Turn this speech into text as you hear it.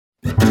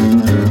Hi,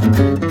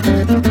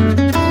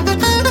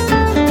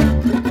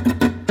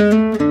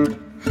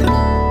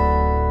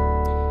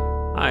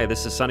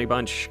 this is Sonny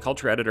Bunch,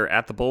 culture editor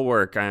at The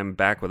Bulwark. I am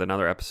back with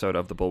another episode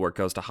of The Bulwark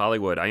Goes to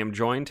Hollywood. I am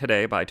joined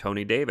today by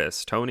Tony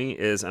Davis. Tony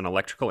is an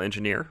electrical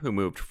engineer who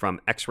moved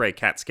from X-ray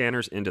CAT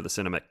scanners into the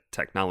cinema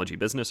technology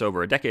business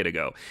over a decade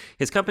ago.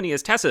 His company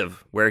is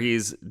Tessive, where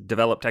he's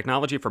developed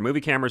technology for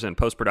movie cameras and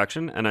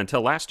post-production, and until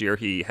last year,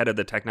 he headed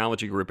the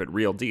technology group at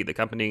Real D, the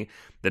company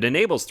that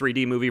enables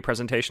 3D movie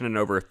presentation in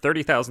over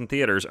 30,000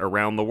 theaters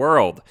around the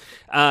world.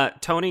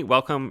 Tony,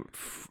 welcome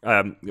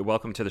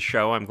to the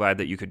show. I'm glad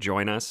that you could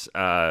join us.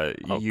 I'm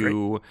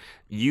going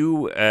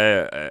to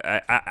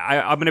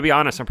be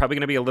honest. I'm probably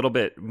going to be a little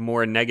bit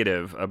more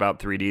negative about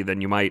 3D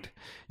than you might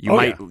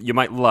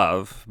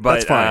love.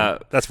 But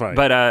That's fine.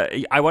 But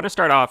I want to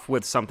start off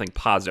with something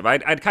positive.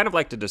 I'd kind of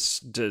like to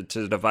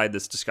divide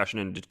this discussion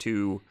into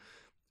two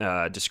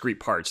discrete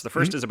parts. The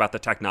first is about the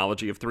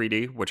technology of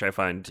 3D, which I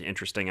find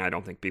interesting. I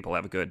don't think people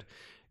have a good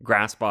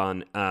grasp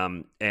on,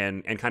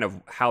 and kind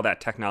of how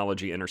that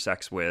technology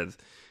intersects with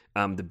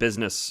the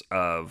business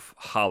of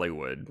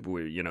Hollywood,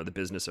 the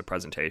business of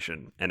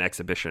presentation and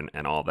exhibition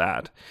and all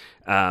that.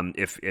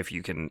 If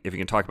you can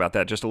talk about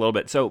that just a little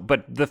bit. So,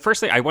 but the first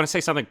thing I want to say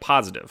something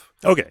positive.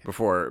 Okay.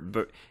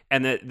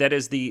 That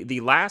is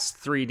the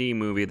last 3D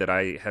movie that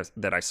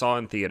I saw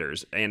in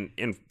theaters, and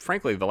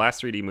frankly the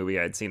last 3D movie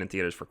I had seen in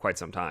theaters for quite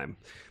some time,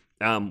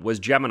 was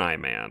Gemini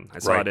Man. I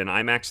saw it in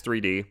IMAX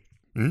 3D,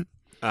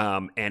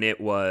 and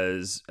it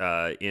was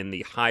in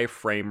the high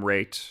frame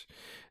rate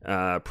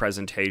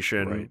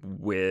presentation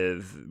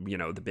with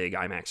the big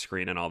IMAX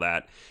screen and all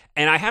that.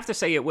 And I have to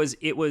say it was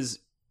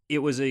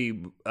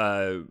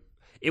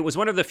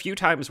one of the few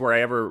times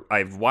where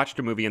I've watched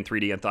a movie in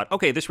 3D and thought,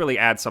 okay, this really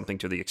adds something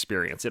to the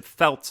experience. It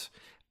felt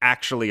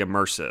actually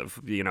immersive.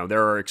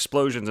 There are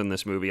explosions in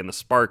this movie, and the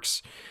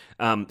sparks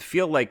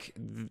feel like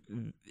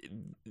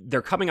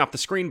they're coming off the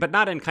screen, but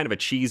not in kind of a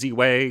cheesy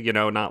way,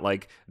 not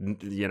like,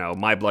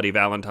 My Bloody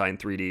Valentine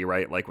 3D,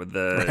 right? Like with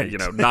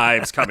the,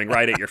 knives coming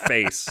right at your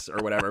face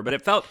or whatever.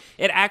 But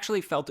it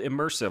actually felt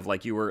immersive,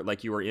 like you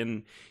were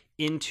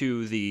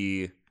into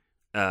the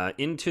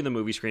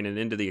movie screen and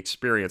into the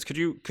experience.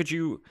 Could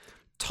you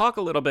talk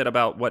a little bit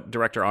about what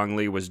director Ang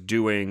Lee was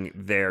doing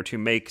there to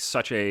make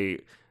such a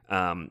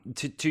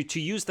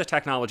to use the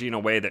technology in a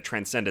way that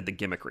transcended the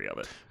gimmickry of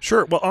it?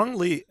 Sure. Well, Ang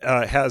Lee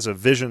has a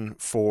vision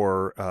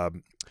for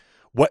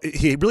what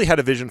he really had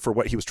a vision for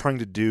what he was trying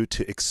to do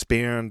to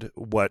expand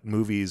what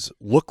movies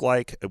look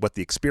like, what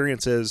the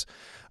experience is.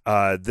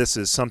 This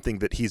is something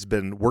that he's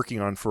been working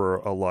on for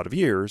a lot of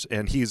years,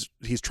 and he's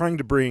trying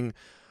to bring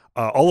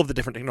all of the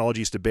different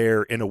technologies to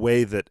bear in a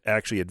way that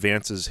actually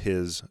advances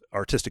his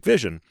artistic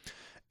vision.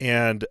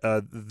 And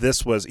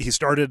he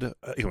started,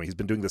 he's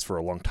been doing this for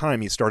a long time.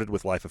 He started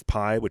with Life of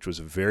Pi, which was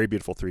a very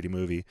beautiful 3D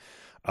movie.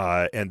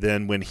 And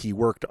then when he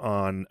worked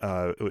on,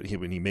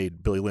 when he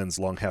made Billy Lynn's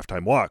Long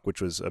Halftime Walk,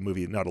 which was a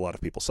movie not a lot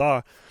of people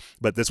saw,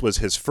 but this was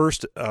his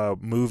first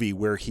movie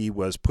where he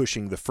was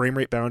pushing the frame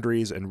rate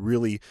boundaries and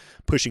really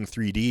pushing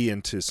 3D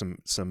into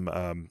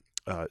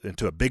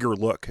into a bigger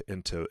look,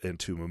 into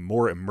a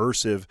more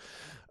immersive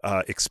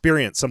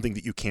experience, something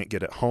that you can't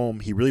get at home.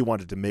 He really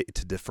wanted to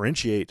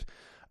differentiate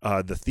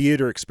the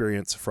theater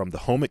experience from the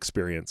home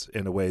experience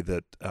in a way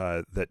that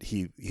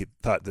he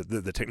thought that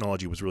the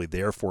technology was really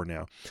there for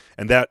now,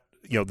 and that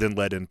then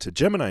led into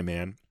Gemini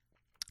Man.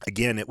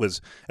 Again, it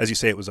was, as you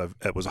say, it was a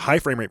high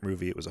frame rate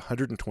movie. It was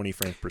 120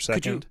 frames per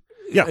second.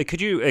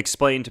 Could you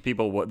explain to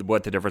people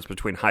what the difference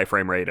between high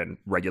frame rate and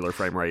regular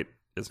frame rate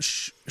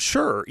is?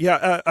 Sure.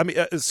 Yeah.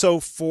 So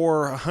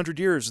for 100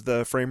 years,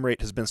 the frame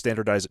rate has been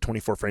standardized at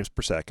 24 frames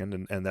per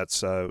second, and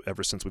that's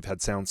ever since we've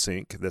had sound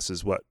sync. This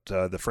is what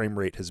the frame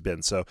rate has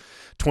been. So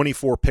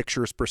 24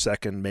 pictures per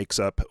second makes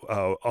up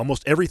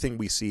almost everything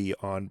we see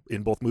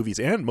in both movies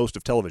and most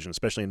of television,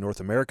 especially in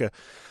North America.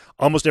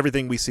 Almost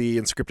everything we see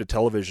in scripted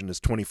television is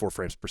 24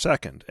 frames per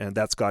second, and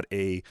that's got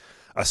a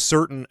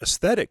certain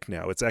aesthetic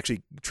now. It's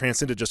actually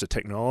transcended just a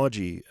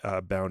technology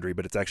boundary,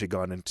 but it's actually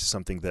gone into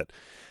something that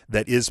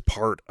is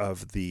part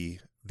of the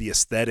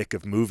aesthetic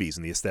of movies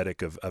and the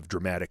aesthetic of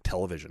dramatic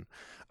television.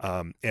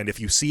 And if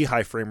you see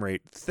high frame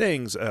rate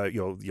things,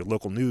 your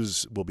local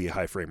news will be a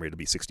high frame rate. It'll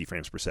be 60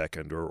 frames per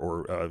second,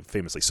 or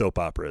famously soap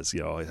operas,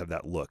 have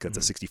that look. That's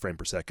a 60 frame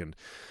per second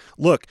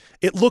look.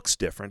 It looks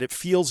different. It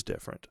feels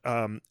different.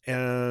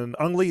 And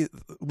Ang Lee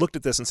looked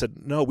at this and said,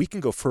 no, we can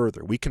go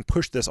further. We can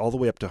push this all the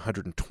way up to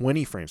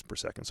 120 frames per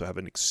second. So have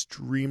an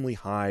extremely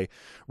high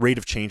rate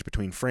of change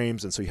between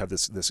frames. And so you have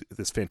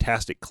this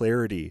fantastic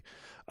clarity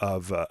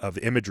of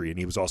imagery. And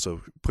he was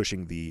also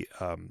pushing the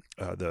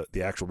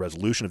actual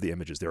resolution of the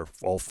images. They're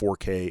all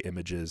 4K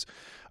images.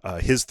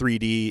 His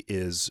 3D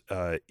is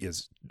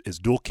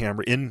dual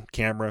camera, in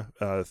camera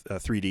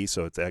 3D,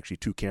 so it's actually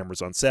two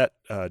cameras on set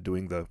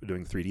doing the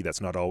 3D.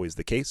 That's not always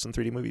the case in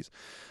 3D movies.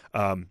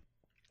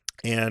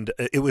 And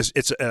it's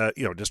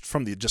just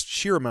from the just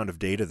sheer amount of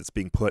data that's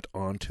being put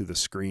onto the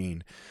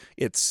screen,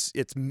 it's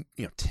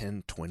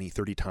 10, 20,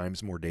 30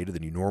 times more data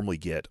than you normally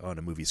get on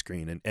a movie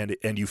screen,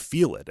 and you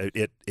feel it.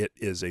 It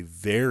is a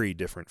very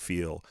different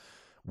feel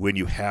when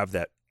you have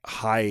that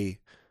high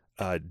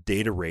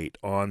data rate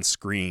on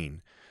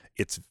screen.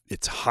 It's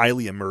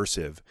highly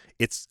immersive.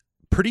 It's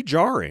pretty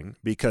jarring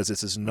because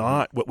this is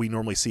not what we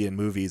normally see in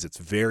movies. It's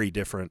very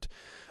different.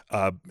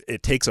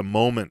 It takes a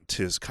moment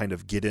to kind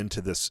of get into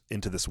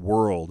this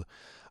world,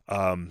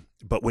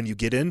 but when you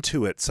get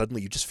into it,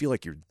 suddenly you just feel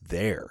like you're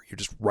there. You're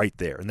just right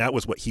there, and that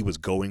was what he was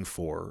going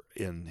for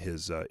in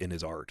his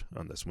art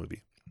on this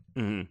movie.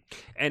 Mm-hmm.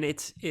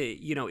 And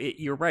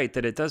you're right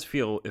that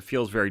it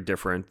feels very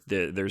different.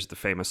 There's the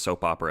famous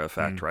soap opera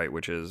effect, right?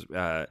 Which is,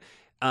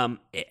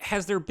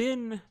 has there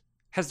been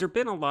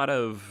a lot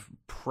of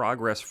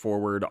progress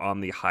forward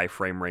on the high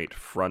frame rate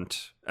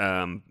front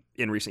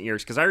in recent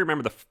years? Because I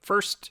remember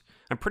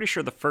I'm pretty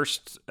sure the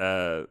first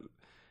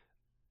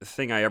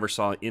thing I ever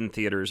saw in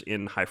theaters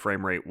in high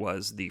frame rate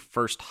was the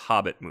first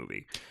Hobbit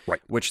movie,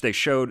 right? Which they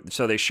showed.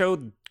 So they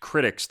showed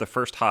critics the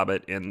first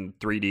Hobbit in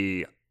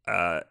 3D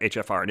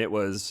HFR, and it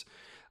was,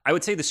 I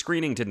would say, the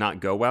screening did not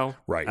go well.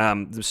 Right.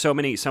 So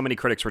many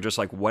critics were just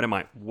like, "What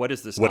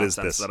is this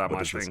nonsense that I'm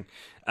watching?"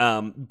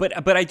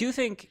 But I do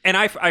think, and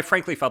I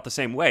frankly felt the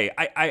same way.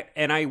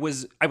 I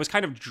was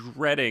kind of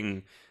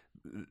dreading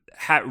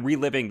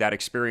reliving that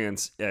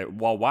experience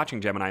while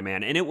watching Gemini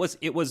Man, and it was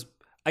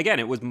again,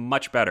 it was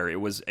much better. It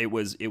was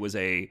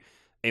a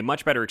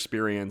much better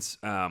experience.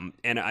 And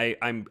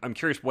I'm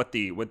curious what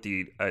the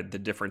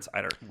difference,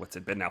 I don't, what's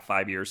it been now,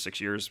 5 years,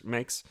 6 years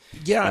makes?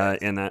 Yeah.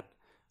 In that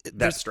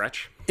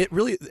stretch. It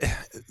really,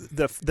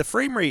 the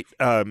frame rate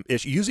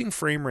is using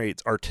frame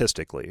rates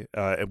artistically,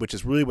 which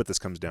is really what this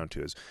comes down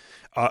to, is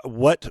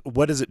what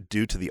does it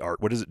do to the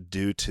art? What does it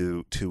do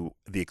to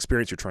the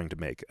experience you're trying to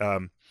make?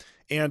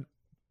 And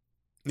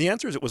the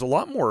answer is it was a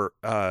lot more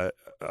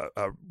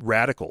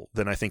radical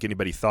than I think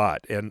anybody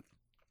thought. And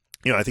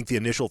I think the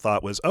initial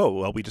thought was, oh,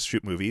 well, we just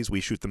shoot movies. We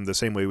shoot them the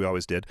same way we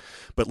always did,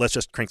 but let's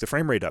just crank the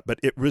frame rate up. But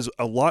it was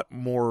a lot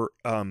more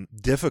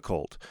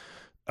difficult.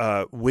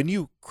 When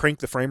you crank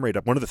the frame rate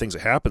up, one of the things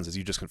that happens is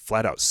you just can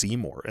flat out see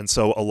more. And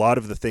so a lot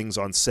of the things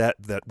on set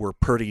that were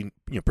pretty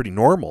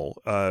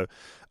normal,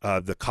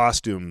 the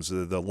costumes,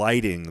 the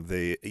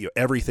lighting,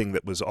 everything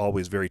that was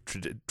always very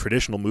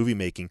traditional movie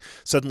making,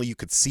 suddenly you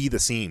could see the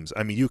seams.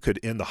 I mean, you could,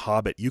 in The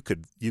Hobbit, you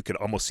could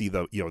almost see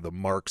the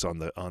marks on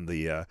the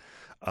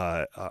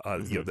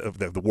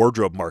the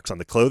wardrobe marks on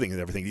the clothing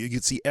and everything. You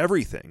could see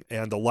everything,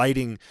 and the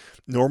lighting,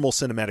 normal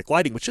cinematic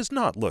lighting, which does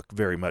not look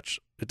very much.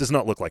 It does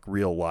not look like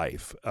real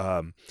life.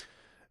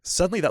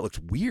 Suddenly that looked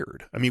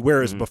weird. I mean,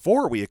 whereas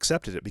before we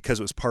accepted it because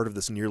it was part of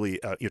this nearly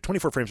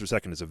 24 frames per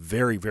second is a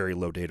very, very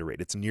low data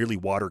rate. It's nearly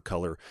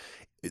watercolor.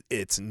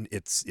 It's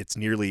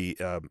nearly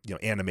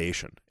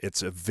animation.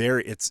 It's a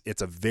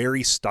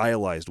very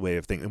stylized way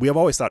of thinking. And we have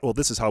always thought, well,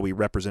 this is how we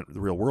represent the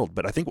real world.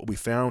 But I think what we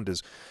found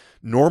is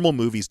normal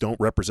movies don't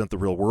represent the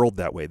real world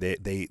that way.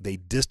 They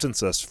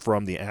distance us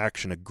from the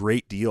action a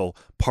great deal,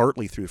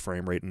 partly through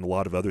frame rate and a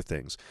lot of other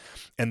things.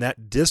 And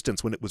that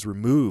distance, when it was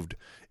removed,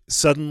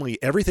 suddenly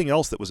everything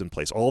else that was in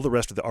place, all the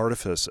rest of the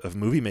artifice of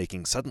movie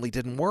making, suddenly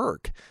didn't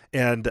work.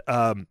 And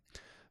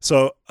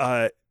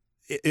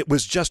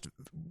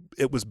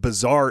it was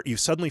bizarre. You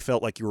suddenly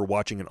felt like you were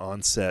watching an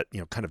on-set,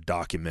 kind of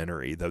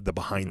documentary, the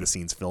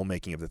behind-the-scenes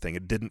filmmaking of the thing.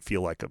 It didn't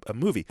feel like a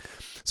movie.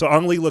 So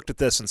Ang Lee looked at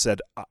this and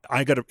said,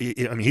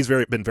 he's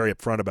been very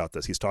upfront about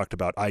this. He's talked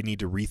about, I need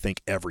to rethink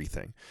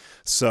everything.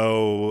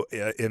 So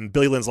in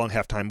Billy Lynn's Long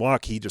Halftime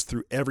Walk, he just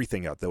threw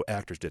everything out. The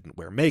actors didn't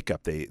wear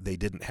makeup. They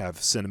didn't have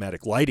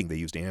cinematic lighting. They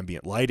used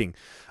ambient lighting.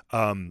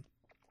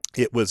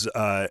 It was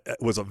a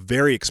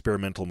very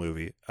experimental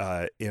movie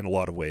in a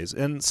lot of ways,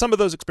 and some of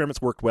those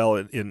experiments worked well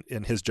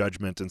in his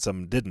judgment, and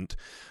some didn't.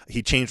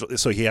 He changed,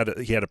 so he had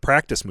a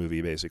practice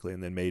movie basically,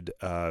 and then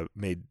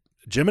made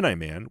Gemini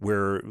Man,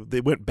 where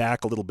they went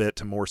back a little bit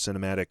to more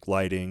cinematic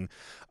lighting,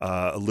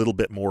 a little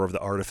bit more of the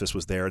artifice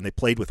was there, and they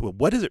played with, well,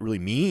 what does it really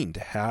mean to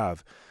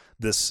have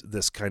this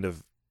kind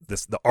of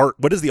the art?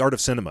 What is the art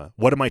of cinema?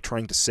 What am I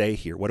trying to say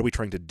here? What are we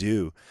trying to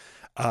do?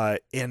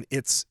 And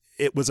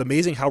it was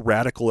amazing how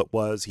radical it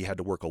was. He had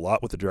to work a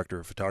lot with the director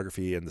of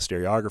photography and the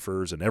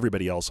stereographers and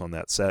everybody else on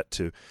that set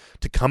to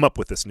come up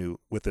with this new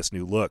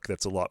look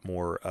that's a lot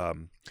more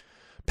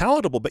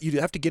palatable. But you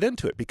have to get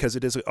into it because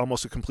it is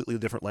almost a completely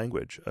different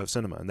language of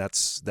cinema, and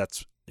it's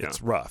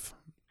rough.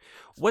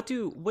 What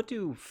do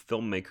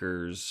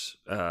filmmakers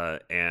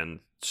and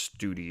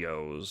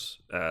studios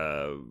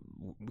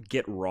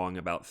get wrong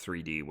about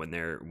 3D when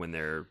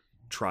they're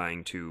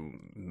trying to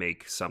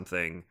make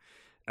something?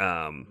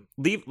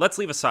 Let's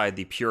leave aside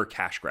the pure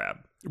cash grab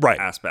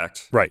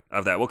aspect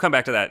of that. We'll come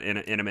back to that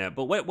in a minute.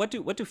 But what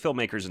do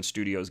filmmakers and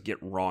studios get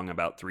wrong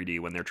about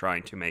 3D when they're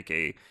trying to make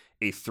a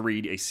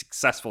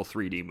successful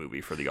 3D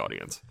movie for the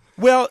audience?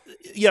 Well,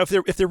 yeah,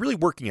 if they're really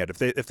working at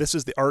it, if this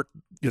is the art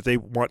that they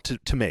want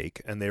to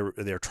make, and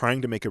they're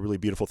trying to make a really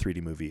beautiful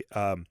 3D movie,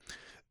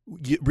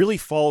 it really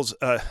falls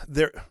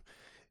there.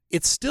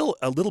 it's still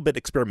a little bit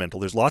experimental.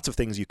 There's lots of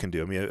things you can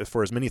do. I mean,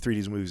 for as many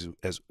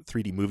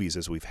 3D movies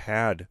as we've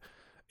had,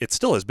 it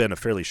still has been a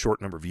fairly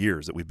short number of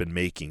years that we've been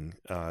making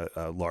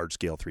large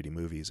scale 3D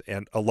movies.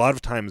 And a lot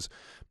of times,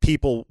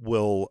 people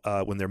will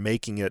when they're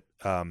making it,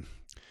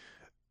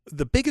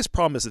 the biggest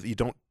problem is that you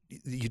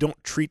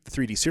don't treat the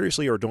 3D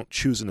seriously, or don't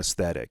choose an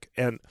aesthetic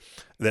and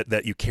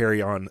that you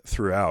carry on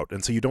throughout,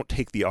 and so you don't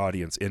take the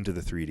audience into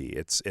the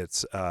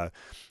 3D.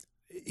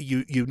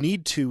 You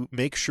need to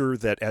make sure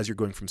that as you're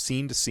going from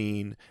scene to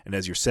scene, and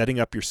as you're setting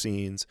up your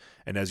scenes,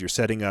 and as you're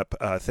setting up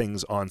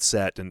things on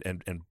set,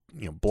 and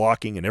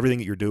blocking and everything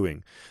that you're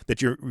doing,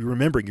 that you're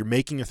remembering you're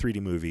making a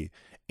 3D movie,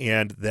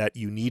 and that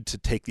you need to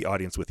take the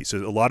audience with you. So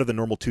a lot of the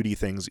normal 2D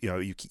things,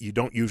 you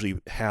don't usually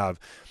have.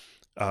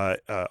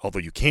 Although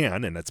you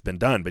can, and that's been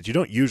done, but you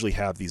don't usually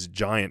have these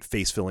giant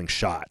face-filling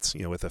shots,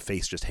 with a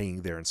face just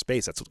hanging there in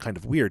space. That's kind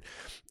of weird.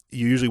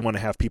 You usually want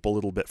to have people a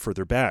little bit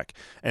further back.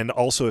 And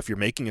also, if you're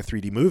making a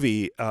 3D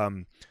movie,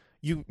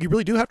 you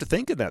really do have to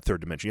think in that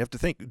third dimension. You have to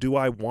think, do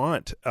I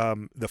want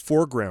the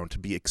foreground to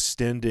be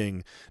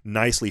extending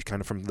nicely kind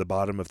of from the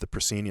bottom of the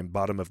proscenium,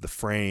 bottom of the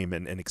frame,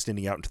 and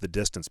extending out into the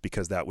distance,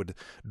 because that would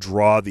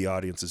draw the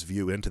audience's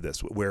view into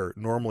this, where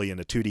normally in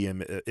a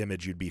 2D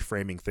image you'd be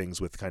framing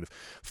things with kind of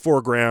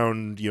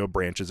foreground,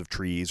 branches of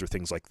trees or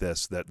things like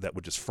this that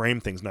would just frame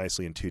things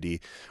nicely in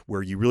 2D,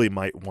 where you really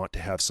might want to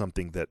have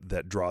something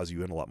that draws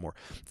you in a lot more.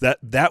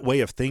 That way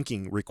of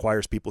thinking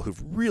requires people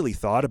who've really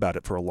thought about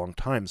it for a long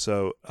time.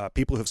 So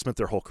people who've spent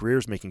their whole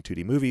careers making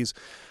 2D movies,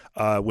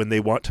 when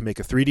they want to make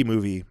a 3D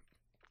movie,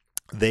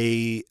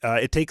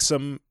 it takes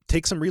some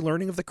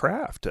relearning of the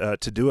craft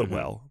to do it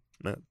well.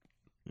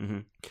 Mm-hmm.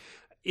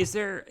 Is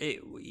there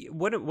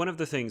one of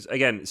the things,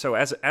 again? So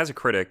as a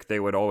critic,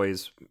 they would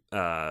always,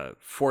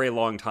 for a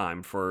long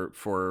time,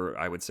 for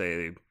I would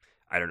say,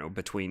 I don't know,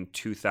 between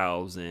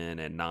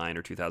 2009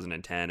 or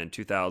 2010 and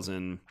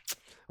 2000.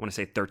 I want to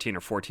say 13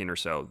 or 14 or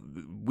so,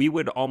 we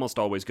would almost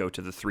always go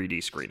to the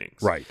 3D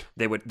screenings. Right.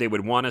 They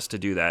would want us to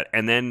do that.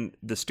 And then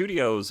the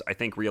studios, I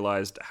think,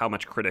 realized how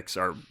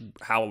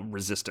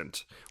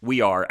resistant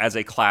we are as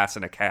a class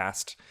and a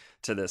cast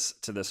to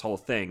this whole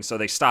thing. So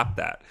they stopped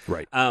that.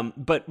 Right.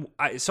 But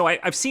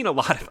I've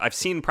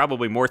seen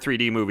probably more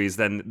 3D movies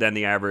than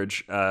the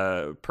average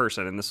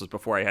person, and this was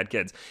before I had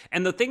kids.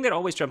 And the thing that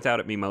always jumped out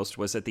at me most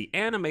was that the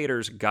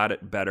animators got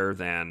it better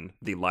than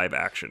the live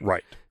action.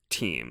 Right.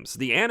 Teams.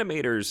 The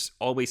animators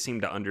always seem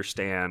to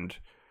understand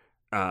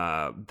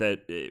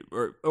that,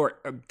 or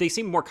they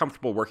seem more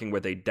comfortable working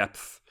with a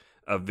depth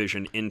of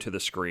vision into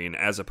the screen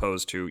as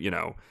opposed to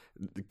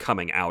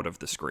coming out of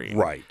the screen.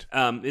 Right.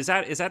 Is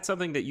that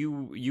something that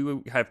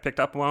you have picked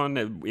up on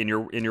in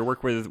your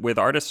work with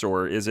artists,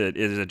 or is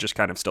it just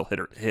kind of still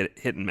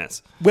hit and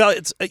miss? Well,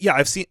 it's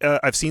I've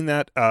seen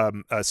that.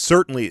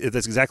 Certainly,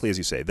 that's exactly as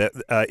you say. That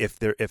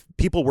if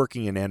people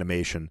working in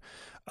animation,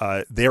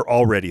 they're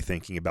already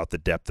thinking about the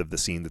depth of the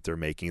scene that they're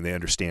making. They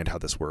understand how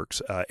this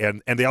works,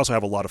 and they also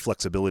have a lot of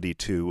flexibility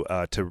to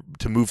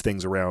move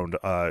things around,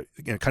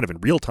 kind of in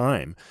real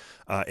time,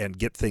 and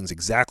get things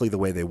exactly the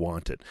way they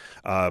want it.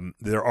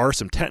 There are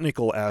some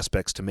technical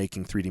aspects to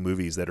making 3D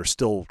movies that are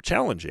still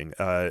challenging.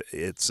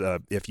 It's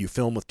if you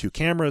film with two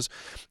cameras,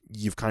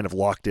 you've kind of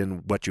locked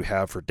in what you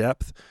have for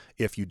depth.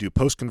 If you do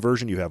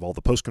post-conversion, you have all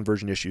the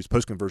post-conversion issues.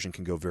 Post-conversion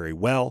can go very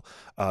well,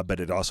 but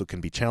it also can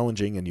be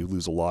challenging, and you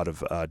lose a lot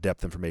of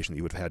depth information that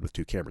you would have had with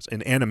two cameras.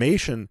 In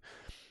animation,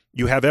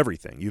 you have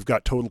everything. You've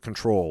got total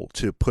control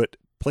to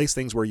place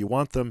things where you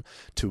want them,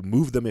 to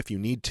move them if you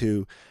need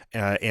to,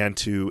 and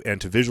to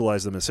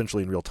visualize them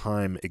essentially in real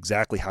time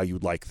exactly how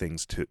you'd like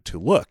things to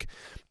look.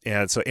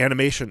 And so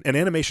animation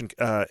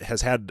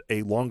has had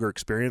a longer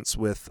experience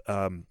with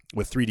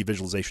 3D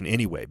visualization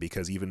anyway,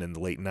 because even in the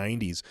late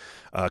 90s,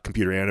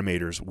 computer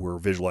animators were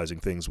visualizing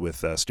things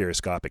with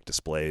stereoscopic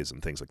displays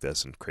and things like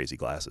this and crazy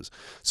glasses.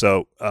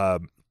 So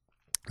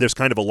there's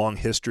kind of a long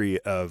history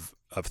of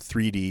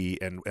 3D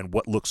and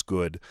what looks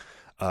good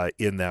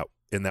in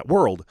that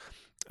world,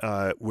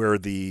 where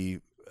the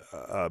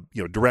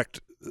direct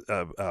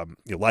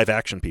live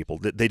action people,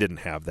 they didn't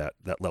have that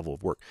level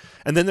of work.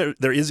 And then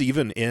there is,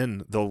 even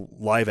in the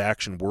live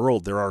action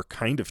world, there are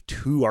kind of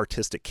two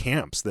artistic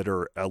camps that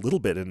are a little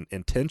bit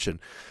in tension.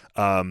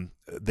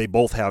 They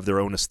both have their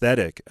own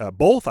aesthetic.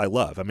 Both I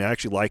love. I mean, I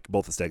actually like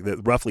both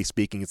aesthetic. Roughly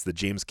speaking, it's the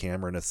James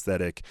Cameron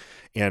aesthetic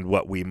and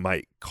what we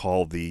might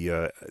call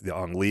the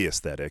Ang Lee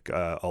aesthetic,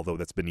 although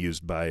that's been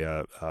used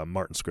by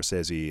Martin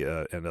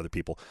Scorsese and other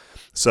people.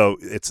 So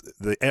it's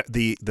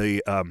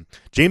the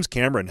James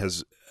Cameron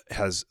has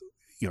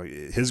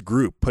his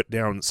group put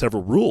down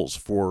several rules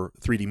for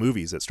 3D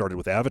movies that started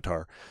with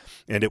Avatar,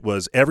 and it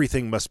was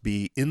everything must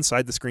be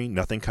inside the screen,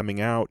 nothing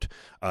coming out.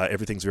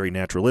 Everything's very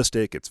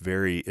naturalistic. It's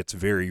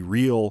very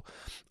real,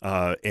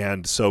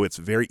 and so it's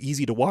very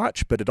easy to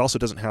watch. But it also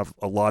doesn't have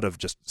a lot of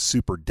just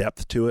super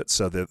depth to it.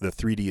 So the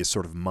 3D is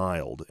sort of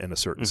mild in a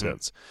certain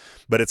sense,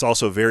 but it's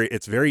also very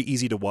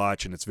easy to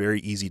watch, and it's very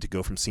easy to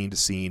go from scene to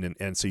scene,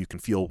 and so you can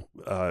feel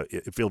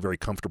very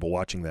comfortable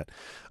watching that.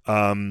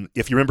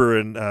 If you remember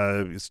in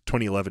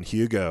 2011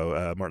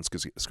 Hugo, Martin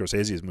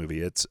Scorsese's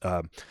movie,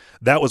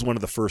 that was one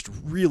of the first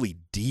really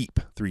deep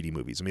 3D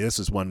movies. I mean, this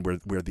is one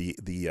where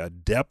the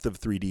depth of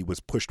 3D was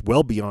pushed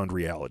well beyond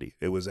reality.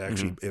 It was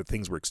actually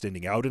things were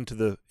extending out into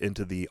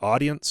the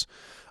audience.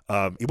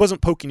 It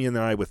wasn't poking you in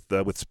the eye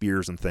with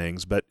spears and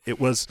things, but it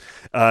was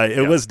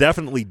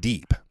definitely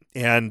deep,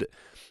 and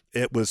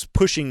it was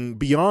pushing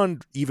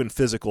beyond even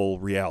physical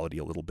reality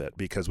a little bit,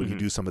 because when you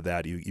do some of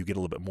that, you get a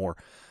little bit more.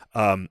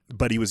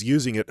 But he was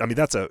using it. I mean,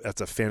 that's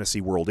a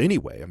fantasy world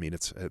anyway. I mean,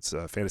 it's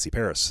fantasy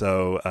Paris.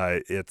 So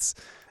it's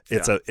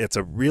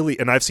a really,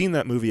 and I've seen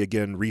that movie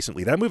again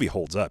recently. That movie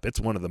holds up. It's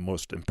one of the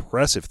most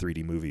impressive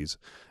 3D movies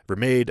ever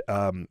made.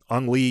 Ang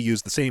Lee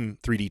used the same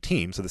 3D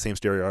team, so the same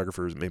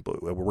stereographers.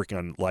 We're working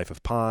on Life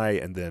of Pi,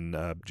 and then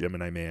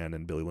Gemini Man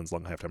and Billy Lynn's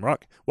Long Halftime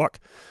Walk.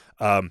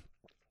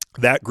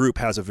 That group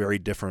has a very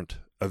different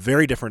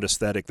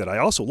aesthetic that I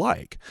also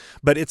like.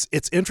 But it's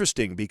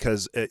interesting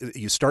because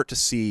you start to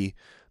see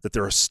that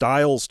there are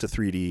styles to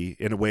 3D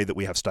in a way that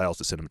we have styles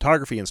to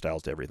cinematography and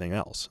styles to everything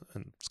else,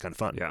 and it's kind of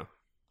fun.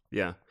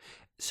 Yeah.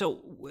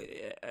 So,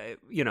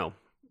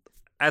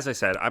 as I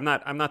said, I'm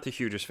not the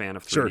hugest fan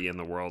of 3D in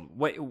the world.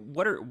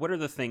 What are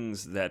the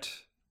things that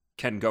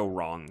can go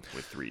wrong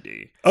with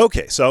 3D?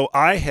 Okay, so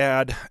I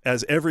had,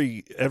 as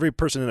every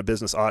person in a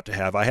business ought to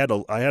have, I had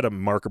a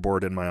marker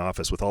board in my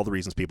office with all the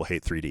reasons people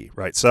hate 3D.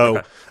 Right.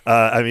 So,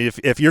 I mean,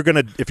 if you're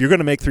gonna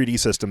make 3D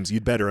systems,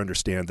 you'd better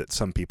understand that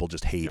some people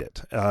just hate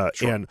it,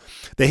 and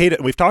they hate it.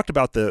 And we've talked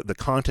about the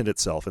content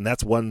itself, and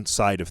that's one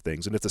side of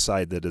things, and it's a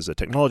side that as a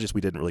technologist we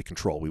didn't really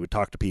control. We would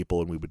talk to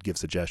people and we would give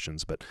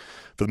suggestions, but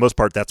for the most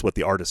part, that's what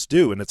the artists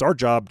do, and it's our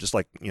job. Just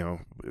like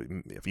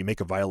if you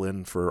make a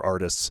violin for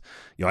artists,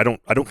 I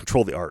don't control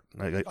the art.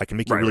 I can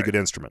make you a really good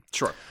instrument.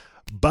 Sure.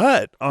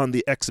 But on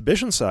the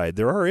exhibition side,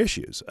 there are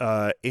issues,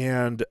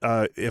 and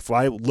if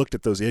I looked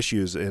at those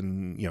issues,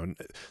 and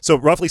so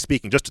roughly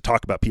speaking, just to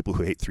talk about people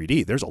who hate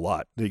 3D, there's a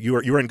lot. You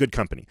are in good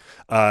company.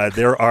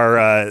 There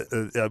are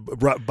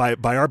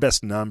by our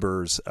best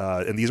numbers,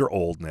 and these are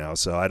old now,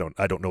 so I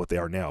don't know what they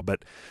are now,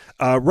 but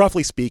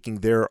roughly speaking,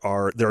 there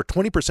are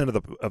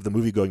 20% of the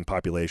movie going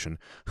population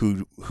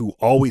who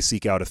always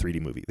seek out a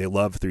 3D movie. They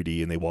love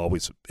 3D, and they will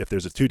always, if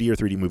there's a 2D or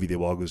 3D movie, they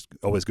will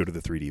always go to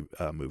the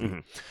 3D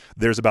movie.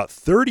 There's about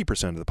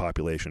 30% of the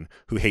population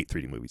who hate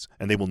 3D movies,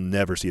 and they will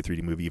never see a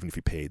 3D movie even if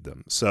you paid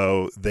them.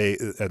 So they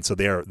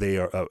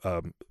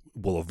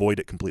will avoid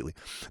it completely.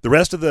 The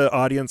rest of the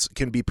audience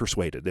can be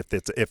persuaded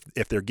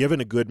if they're given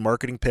a good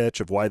marketing pitch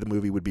of why the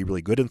movie would be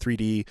really good in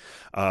 3D,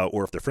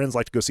 or if their friends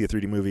like to go see a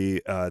 3D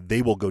movie,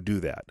 they will go do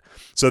that.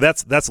 So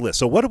that's the list.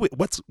 So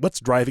what's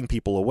driving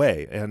people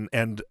away?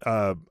 And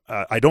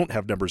I don't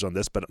have numbers on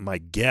this, but my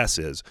guess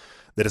is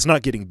that it's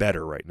not getting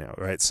better right now.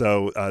 Right.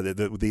 So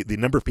the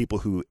number of people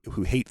who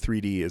hate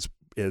 3D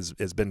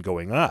has been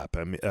going up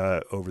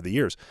over the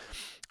years,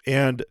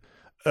 and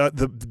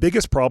the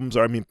biggest problems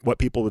are, what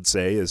people would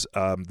say is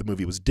the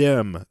movie was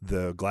dim,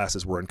 the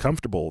glasses were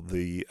uncomfortable,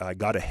 I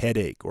got a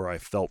headache, or I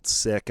felt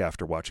sick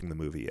after watching the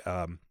movie.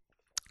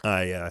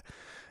 I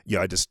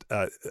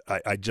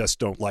just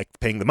don't like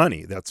paying the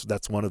money.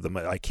 That's one of them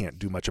I can't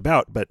do much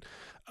about. But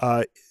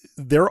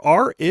there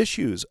are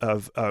issues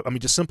of,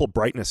 just simple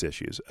brightness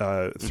issues.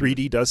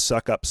 3D does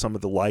suck up some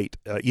of the light,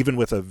 even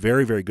with a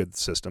very, very good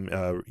system.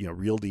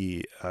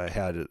 RealD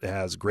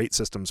has great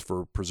systems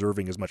for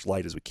preserving as much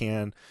light as we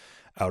can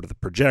out of the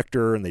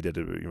projector, and they did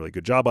a really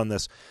good job on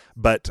this.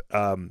 But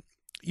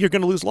you're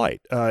going to lose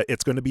light.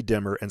 It's going to be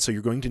dimmer, and so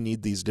you're going to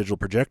need these digital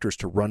projectors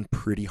to run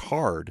pretty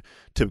hard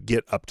to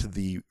get up to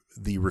the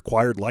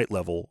required light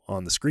level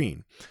on the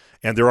screen.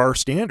 And there are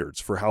standards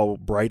for how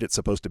bright it's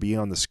supposed to be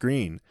on the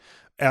screen.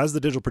 As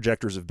the digital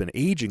projectors have been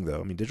aging,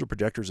 though, digital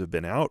projectors have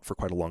been out for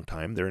quite a long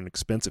time. They're an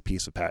expensive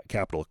piece of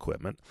capital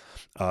equipment.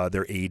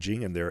 They're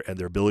aging, and their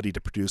ability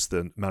to produce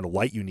the amount of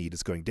light you need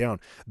is going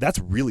down. That's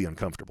really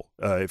uncomfortable.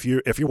 If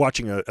you're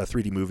watching a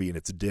 3D movie and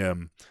it's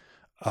dim,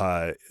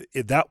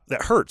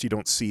 that hurts. You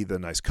don't see the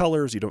nice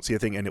colors, you don't see a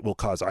thing, and it will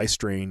cause eye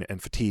strain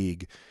and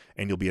fatigue,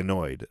 and you'll be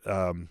annoyed.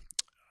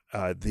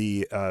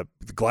 The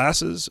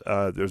glasses,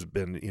 there's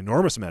been an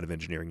enormous amount of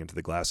engineering into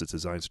the glasses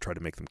designs to try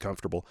to make them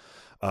comfortable.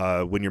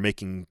 When you're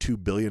making 2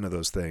 billion of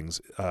those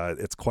things,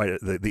 it's quite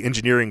the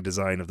engineering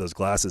design of those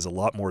glasses a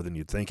lot more than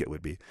you'd think it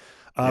would be.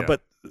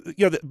 But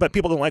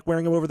people don't like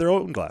wearing them over their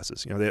own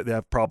glasses. They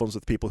have problems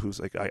with people who's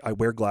like, I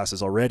wear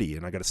glasses already,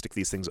 and I got to stick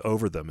these things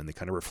over them, and they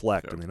kind of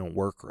reflect, and they don't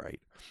work right.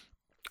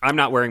 I'm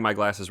not wearing my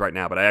glasses right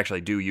now, but I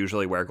actually do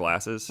usually wear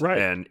glasses. Right.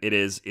 And it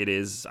is,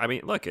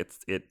 look,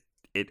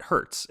 it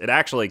hurts. It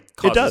actually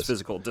causes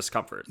physical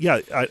discomfort. Yeah,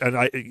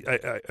 I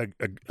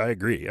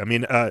agree. I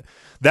mean,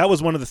 that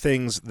was one of the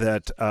things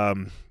that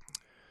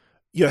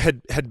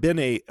had been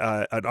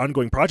an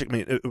ongoing project. I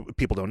mean,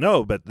 people don't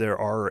know, but there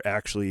are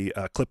actually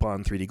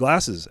clip-on 3D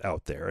glasses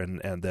out there,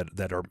 and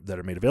that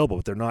are made available,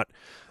 but they're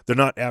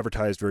not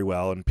advertised very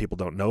well, and people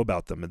don't know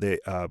about them. And they,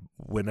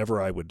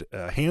 whenever I would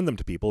hand them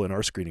to people in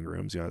our screening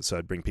rooms, so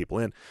I'd bring people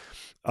in,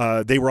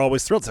 they were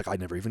always thrilled. It's like, I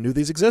never even knew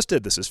these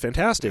existed. This is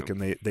fantastic,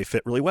 and they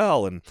fit really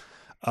well. And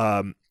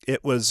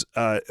there's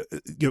a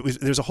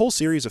whole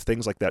series of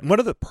things like that. And one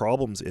of the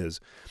problems is,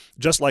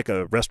 just like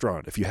a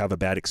restaurant, if you have a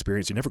bad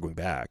experience, you're never going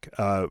back.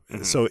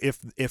 So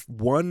if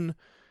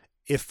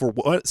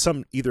for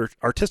some either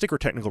artistic or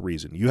technical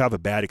reason you have a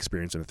bad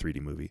experience in a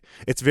 3D movie,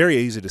 it's very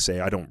easy to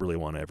say, I don't really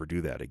want to ever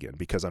do that again,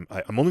 because I'm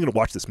only going to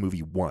watch this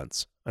movie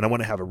once, and I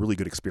want to have a really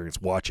good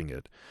experience watching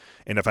it.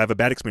 And if I have a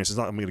bad experience, it's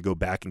not I'm going to go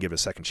back and give it a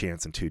second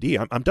chance in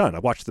 2D. I'm done. I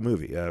watched the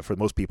movie. For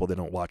most people, they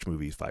don't watch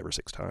movies 5 or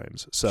 6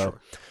 times. So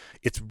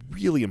it's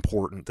really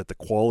important that the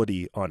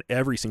quality on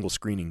every single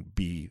screening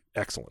be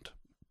excellent,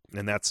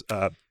 and that's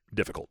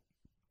difficult.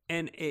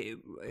 And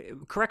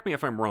correct me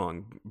if I'm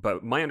wrong,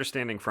 but my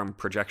understanding from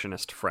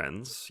projectionist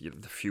friends,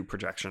 the few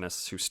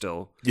projectionists who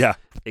still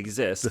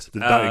exist, the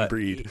dying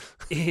breed,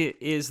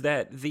 is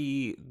that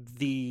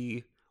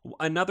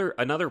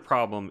another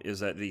problem is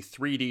that the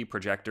 3D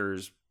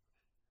projectors,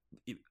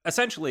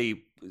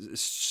 essentially,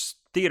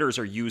 theaters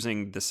are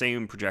using the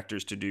same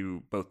projectors to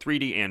do both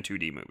 3D and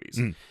 2D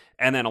movies,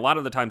 and then a lot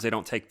of the times they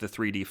don't take the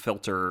 3D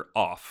filter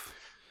off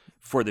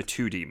for the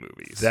 2D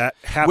movies. That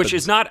happens. Which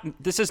is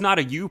this is not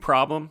a you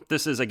problem.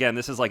 This is like an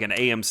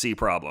AMC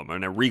problem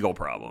and a Regal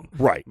problem.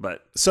 Right.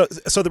 But so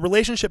the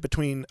relationship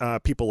between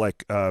people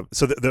like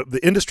the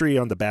industry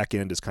on the back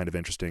end is kind of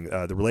interesting.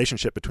 The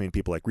relationship between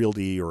people like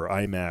RealD or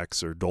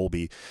IMAX or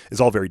Dolby is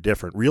all very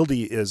different. RealD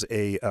is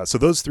so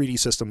those 3D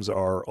systems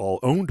are all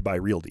owned by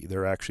RealD.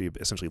 They're actually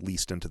essentially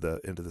leased into the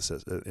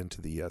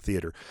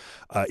theater.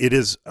 It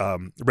is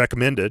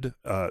recommended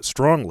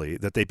strongly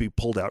that they be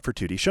pulled out for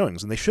 2D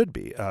showings, and they should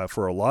be.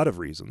 For a lot of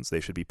reasons,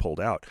 they should be pulled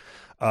out.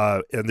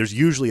 And there's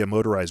usually a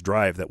motorized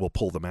drive that will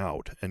pull them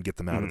out and get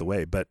them out of the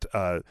way. But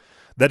that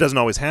doesn't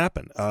always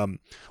happen.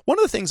 One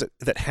of the things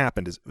that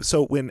happened is,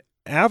 so when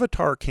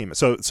Avatar came,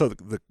 so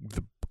the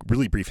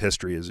really brief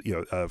history is,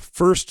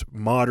 first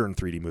modern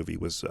 3D movie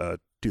was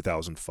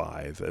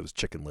 2005. It was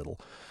Chicken Little.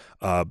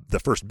 The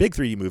first big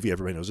 3D movie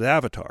everybody knows is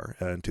Avatar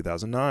in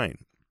 2009.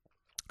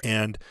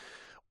 And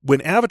when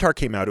Avatar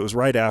came out, it was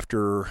right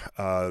after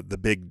the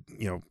big,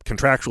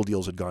 contractual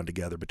deals had gone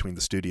together between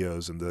the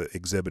studios and the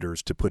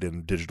exhibitors to put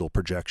in digital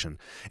projection,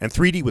 and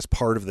 3D was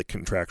part of the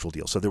contractual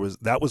deal. So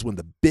that was when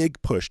the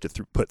big push to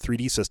put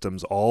 3D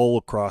systems all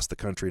across the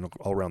country and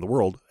all around the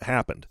world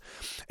happened.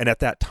 And at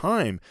that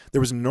time, there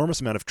was an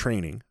enormous amount of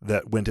training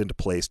that went into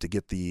place to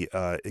get the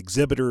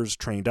exhibitors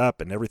trained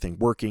up and everything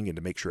working, and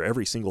to make sure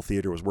every single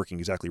theater was working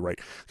exactly right,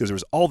 because there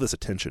was all this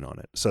attention on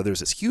it. So there's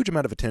this huge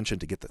amount of attention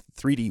to get the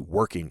 3D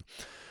working.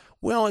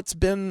 Well, it's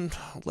been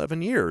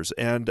 11 years,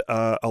 and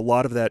a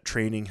lot of that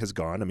training has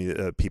gone. I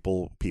mean,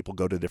 people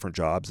go to different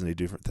jobs and they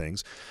do different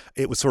things.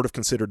 It was sort of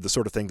considered the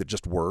sort of thing that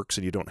just works,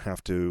 and you don't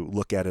have to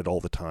look at it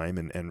all the time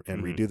and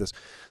redo this.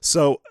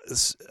 So,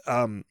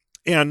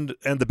 and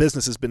the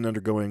business has been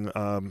undergoing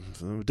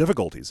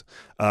difficulties,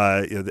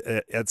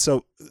 and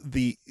so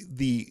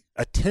the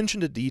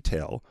attention to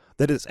detail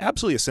that is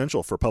absolutely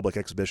essential for public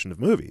exhibition of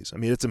movies. I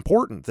mean, it's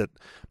important that,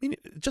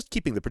 just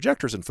keeping the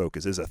projectors in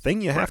focus is a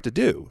thing you have to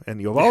do, and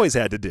you've always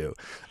had to do.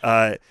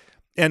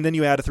 And then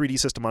you add a 3D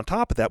system on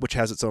top of that, which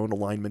has its own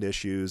alignment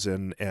issues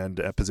and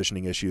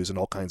positioning issues and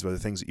all kinds of other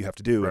things that you have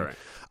to do. Right.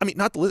 And,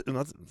 not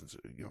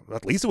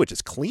least of which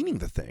is cleaning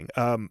the thing.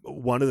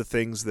 One of the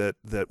things that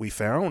we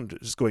found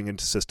just going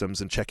into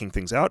systems and checking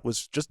things out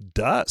was just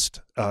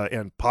dust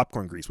and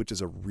popcorn grease, which is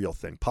a real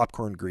thing.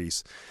 Popcorn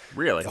grease.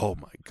 Really? Oh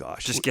my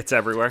gosh. Just gets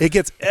everywhere? It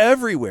gets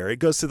everywhere. It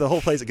goes through the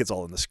whole place. It gets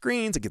all in the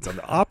screens. It gets on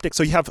the optics.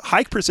 So you have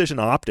high precision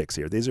optics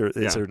here. These are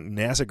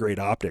NASA grade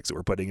optics that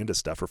we're putting into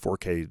stuff for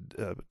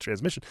 4K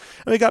transmission.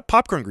 And we got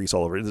popcorn grease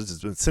all over it. This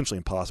is essentially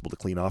impossible to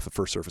clean off a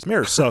first surface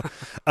mirror. So,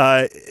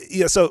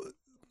 so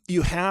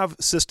you have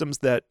systems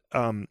that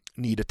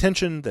need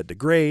attention, that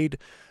degrade,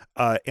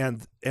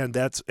 and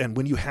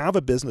when you have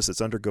a business that's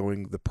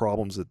undergoing the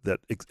problems that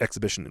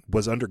exhibition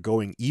was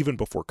undergoing even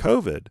before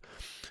COVID,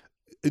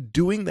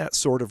 doing that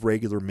sort of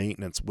regular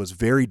maintenance was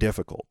very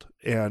difficult.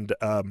 And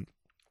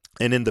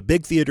in the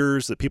big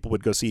theaters that people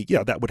would go see,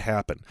 that would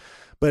happen.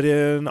 But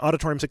in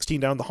Auditorium 16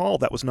 down the hall,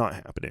 that was not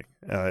happening,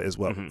 is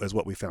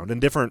what we found.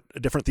 And different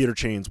theater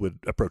chains would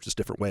approach this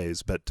different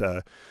ways. But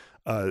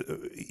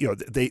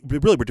they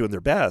really were doing their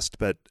best.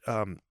 But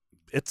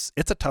it's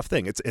a tough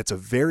thing. It's a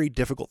very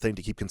difficult thing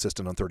to keep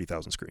consistent on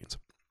 30,000 screens.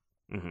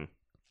 Mm-hmm.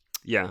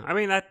 Yeah, I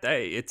mean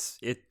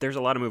there's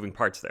a lot of moving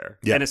parts there,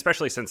 Yeah. and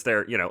especially since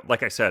they're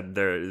like I said,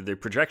 the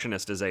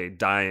projectionist is a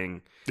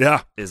dying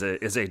Yeah. is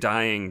a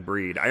dying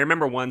breed. I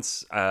remember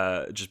once,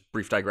 just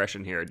brief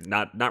digression here,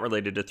 not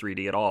related to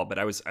 3D at all, but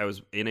I was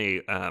in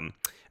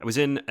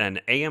an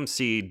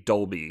AMC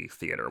Dolby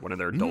theater, one of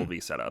their Dolby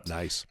setups.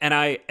 Nice.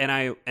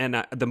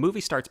 And the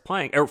movie starts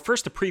playing, or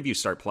first the previews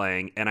start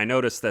playing, and I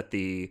noticed that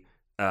the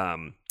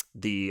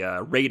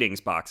ratings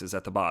boxes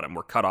at the bottom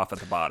were cut off at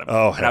the bottom.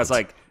 Oh, and I was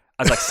like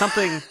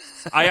something.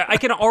 I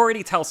can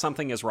already tell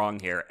something is wrong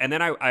here. And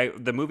then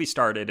the movie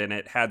started and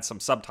it had some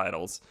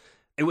subtitles.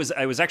 It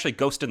was actually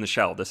Ghost in the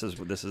Shell. This is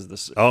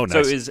this. Oh,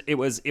 nice.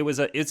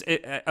 So it's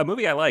a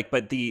movie I like,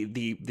 but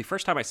the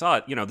first time I saw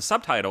it, the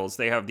subtitles,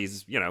 they have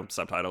these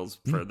subtitles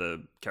for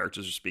the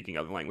characters are speaking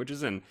other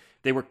languages, and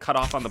they were cut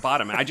off on the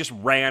bottom, and I just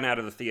ran out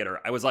of the theater.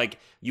 I was like,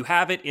 you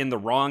have it in the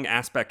wrong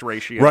aspect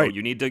ratio. Right.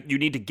 You need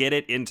to get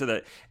it into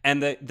the,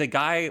 and the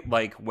guy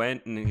like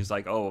went and he's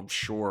like, oh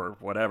sure,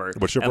 whatever.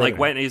 What's your and like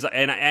brother? went and he's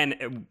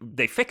and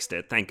they fixed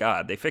it. Thank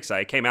God they fixed it.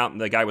 I came out and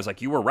the guy was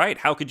like, you were right.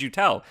 How could you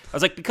tell? I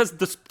was like, because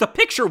the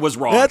picture was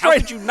wrong. That's How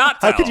right. could you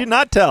not tell? How could you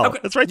not tell?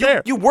 That's right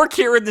there. You work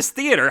here in this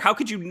theater. How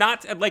could you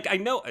not? Like, I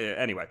know.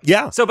 Anyway.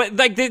 Yeah. So, but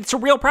like, it's a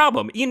real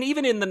problem.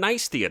 Even in the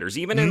nice theaters,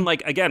 even Mm-hmm. in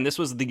like, again, this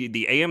was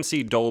the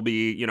AMC Dolby,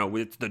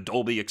 with the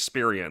Dolby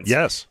experience.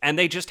 Yes. And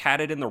they just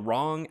had it in the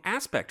wrong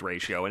aspect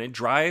ratio, and it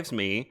drives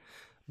me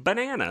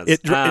bananas.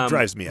 It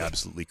drives me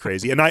absolutely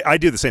crazy, and I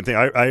do the same thing.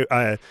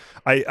 I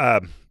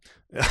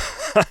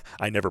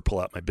never pull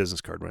out my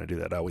business card when I do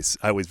that. I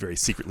always very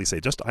secretly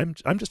say,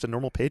 I'm just a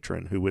normal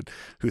patron who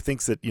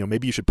thinks that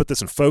maybe you should put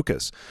this in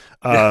focus.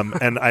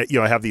 And I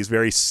have these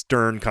very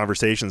stern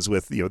conversations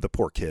with the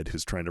poor kid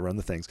who's trying to run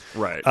the things.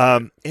 Right.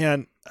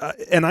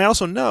 And I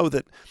also know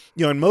that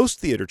in most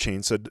theater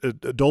chains, so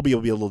Dolby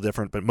will be a little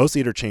different, but most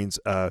theater chains,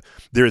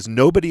 there is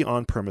nobody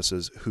on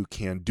premises who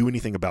can do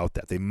anything about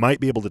that. They might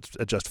be able to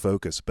adjust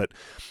focus, but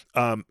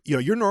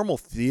your normal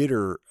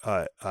theater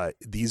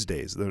these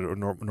days, the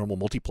normal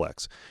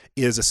multiplex,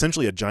 is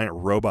essentially a giant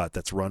robot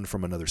that's run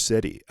from another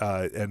city,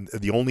 and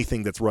the only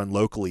thing that's run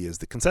locally is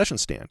the concession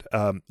stand.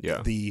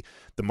 The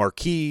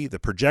marquee, the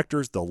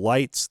projectors, the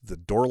lights, the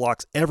door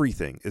locks,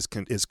 everything is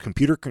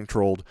computer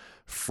controlled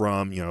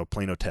from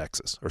Plano,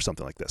 Texas, or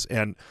something like this,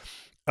 and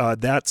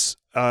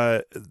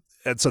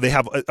and so they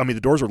have. I mean,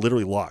 the doors are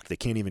literally locked. They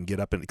can't even get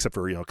up, except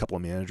for a couple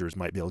of managers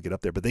might be able to get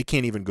up there, but they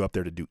can't even go up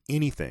there to do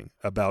anything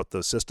about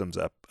those systems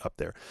up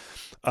there.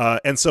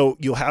 And so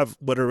you'll have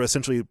what are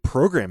essentially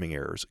programming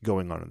errors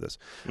going on in this.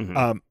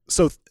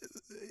 Mm-hmm.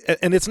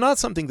 And it's not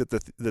something that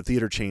the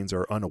theater chains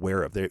are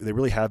unaware of. They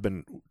really have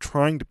been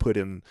trying to put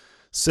in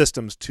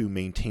systems to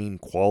maintain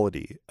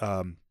quality.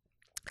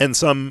 And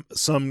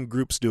some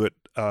groups do it.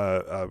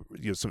 One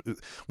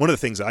of the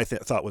things I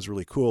thought was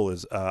really cool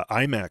is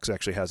IMAX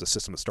actually has a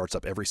system that starts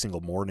up every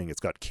single morning.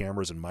 It's got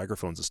cameras and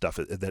microphones and stuff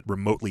that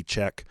remotely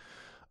check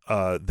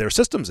their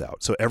systems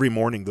out. So every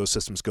morning those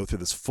systems go through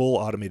this full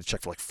automated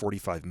check for like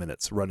 45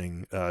 minutes,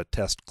 running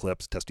test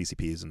clips, test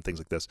DCPs, and things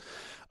like this,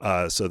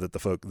 so that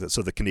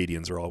the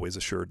Canadians are always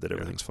assured that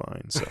everything's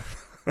fine. So.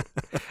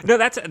 No,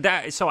 that's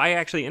that. So I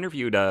actually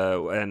interviewed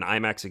an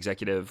IMAX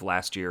executive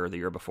last year or the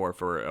year before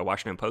for a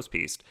Washington Post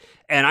piece,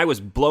 and I was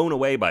blown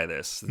away by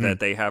this, that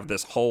they have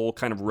this whole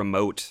kind of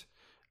remote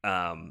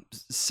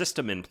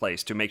system in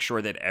place to make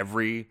sure that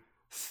every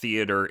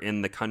theater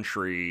in the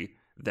country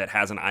that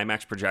has an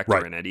IMAX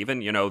projector in it, even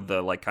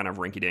the like kind of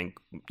rinky-dink,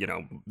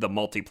 the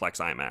multiplex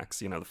IMAX,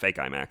 the fake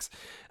IMAX,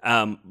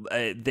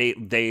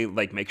 they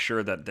like make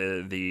sure that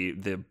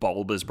the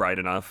bulb is bright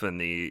enough and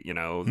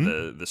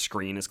the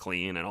screen is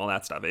clean and all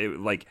that stuff.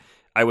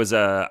 I was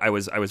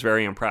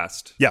very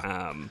impressed. Yeah,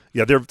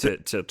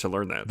 to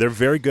learn that they're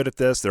very good at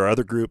this. There are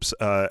other groups,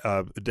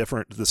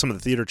 some of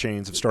the theater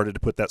chains have started to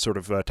put that sort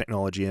of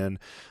technology in,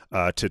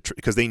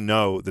 because they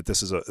know that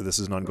this is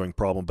an ongoing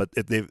problem. But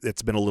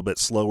it's been a little bit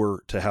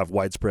slower to have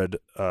widespread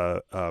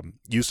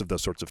use of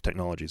those sorts of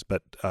technologies.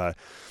 But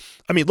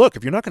I mean, look,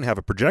 if you're not going to have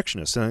a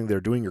projectionist saying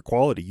they're doing your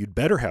quality, you'd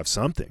better have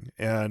something.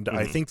 And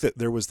I think that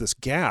there was this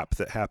gap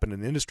that happened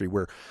in the industry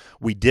where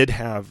we did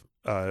have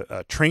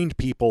trained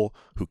people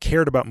who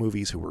cared about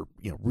movies, who were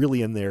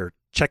really in there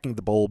checking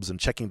the bulbs and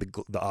checking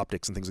the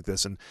optics and things like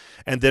this,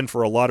 and then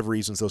for a lot of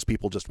reasons those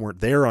people just weren't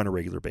there on a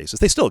regular basis.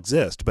 They still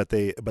exist, but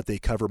they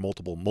cover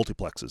multiple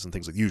multiplexes and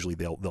things like. Usually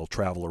they'll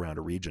travel around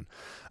a region,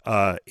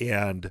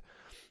 and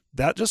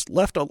that just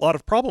left a lot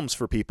of problems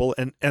for people.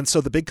 And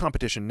so the big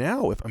competition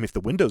now, if the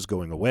window's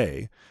going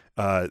away,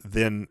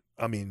 then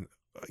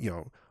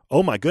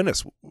oh my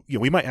goodness,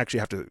 we might actually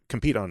have to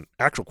compete on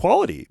actual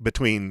quality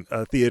between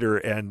a theater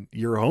and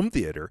your home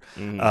theater.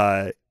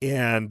 Mm-hmm.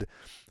 And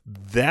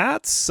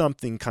that's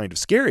something kind of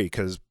scary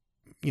because,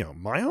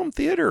 my home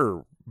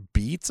theater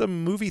beats a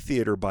movie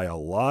theater by a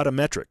lot of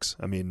metrics.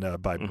 I mean,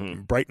 by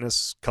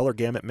brightness, color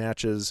gamut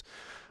matches,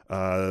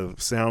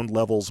 sound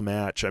levels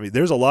match. I mean,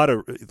 there's a lot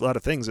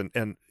of things.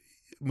 And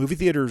movie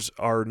theaters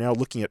are now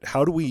looking at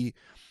how do we,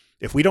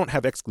 if we don't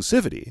have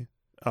exclusivity,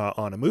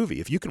 on a movie.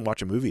 If you can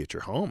watch a movie at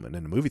your home and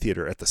in a movie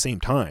theater at the same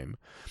time,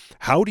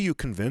 how do you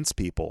convince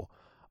people,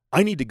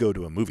 I need to go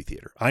to a movie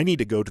theater. I need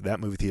to go to that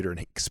movie theater and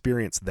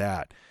experience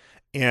that.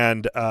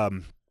 And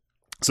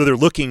so they're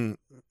looking,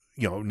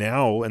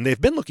 now, and they've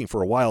been looking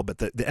for a while, but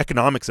the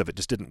economics of it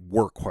just didn't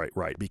work quite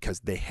right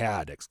because they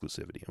had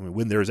exclusivity. I mean,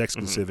 when there's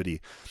exclusivity,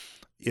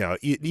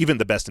 even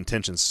the best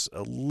intentions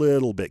a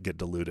little bit get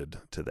diluted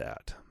to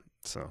that.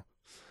 So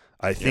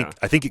I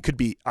think it could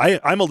be.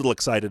 I'm a little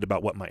excited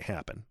about what might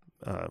happen.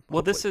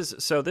 Well, this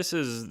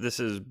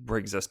is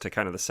brings us to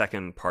kind of the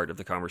second part of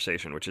the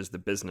conversation, which is the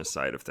business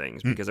side of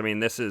things. Because I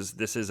mean, this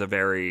is a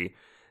very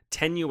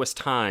tenuous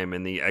time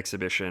in the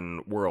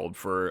exhibition world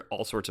for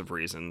all sorts of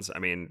reasons. I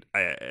mean,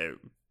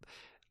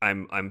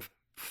 I'm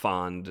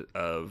fond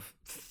of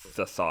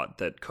the thought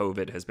that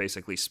COVID has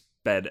basically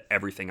sped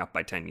everything up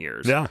by 10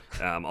 years. Yeah.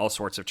 All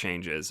sorts of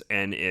changes.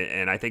 And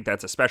I think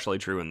that's especially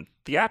true in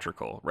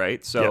theatrical,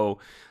 right? So,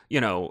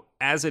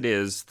 as it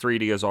is,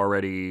 3D is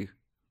already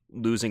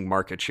losing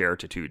market share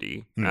to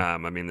 2D. I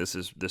mean, this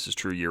is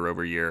true year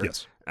over year.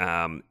 Yes.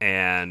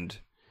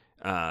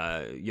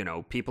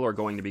 People are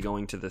going to be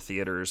going to the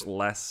theaters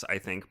less, I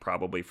think,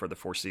 probably for the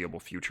foreseeable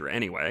future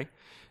anyway.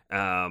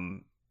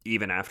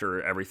 Even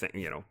after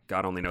everything,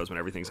 God only knows when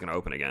everything's going to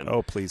open again.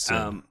 Oh, please.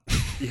 God,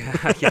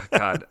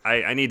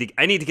 I need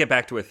to get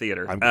back to a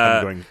theater.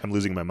 I'm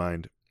losing my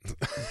mind.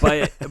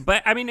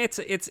 but I mean, it's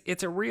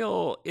a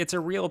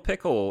real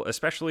pickle,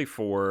 especially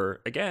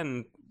for,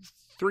 again,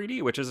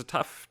 3D, which is a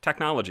tough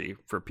technology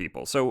for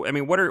people. So, I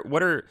mean, what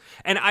are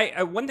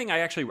and one thing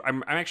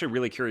I'm actually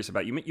really curious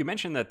about. You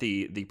mentioned that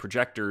the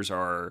projectors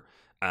are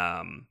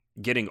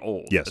getting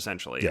old, yes.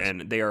 essentially, yes.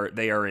 and they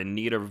are in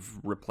need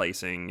of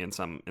replacing in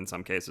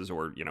some cases,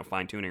 or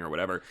fine tuning or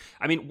whatever.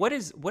 I mean, what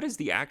is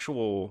the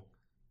actual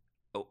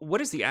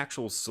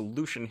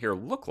solution here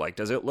look like?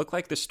 Does it look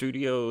like the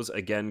studios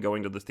again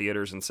going to the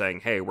theaters and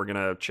saying, "Hey, we're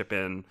gonna chip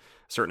in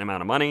a certain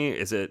amount of money"?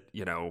 Is it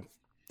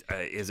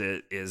is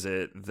it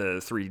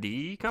the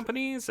 3D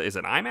companies? Is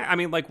it IMAX? I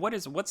mean, like,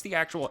 what's the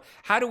actual?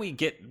 How do we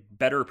get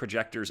better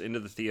projectors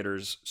into the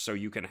theaters so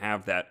you can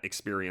have that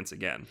experience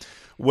again?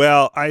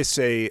 Well, I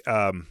say,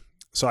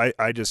 so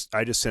I just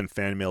send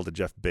fan mail to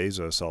Jeff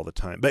Bezos all the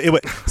time. But anyway,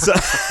 so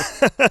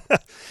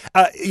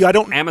I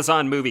don't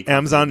Amazon movie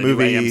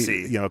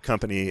AMC.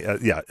 Company.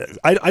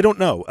 I don't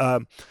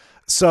know.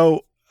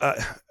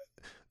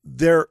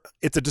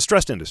 It's a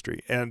distressed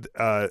industry, and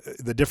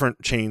the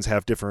different chains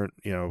have different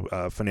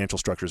financial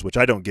structures, which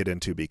I don't get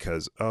into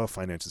because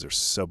finances are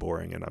so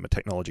boring, and I'm a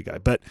technology guy.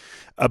 But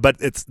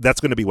that's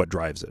going to be what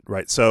drives it,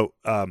 right? So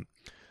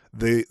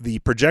the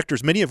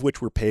projectors, many of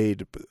which were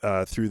paid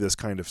through this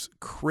kind of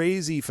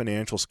crazy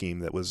financial scheme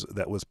that was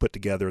put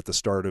together at the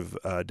start of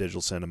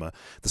digital cinema.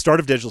 At the start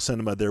of digital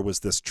cinema, there was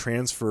this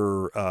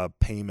transfer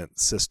payment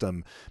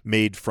system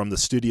made from the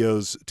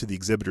studios to the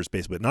exhibitors,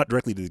 basically, but not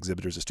directly to the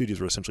exhibitors. The studios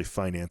were essentially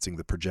financing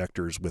the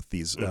projectors with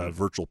these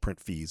virtual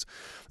print fees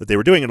that they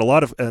were doing, and a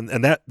lot of and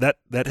that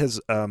has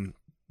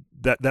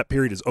that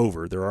period is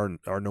over. There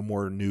are no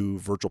more new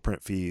virtual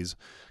print fees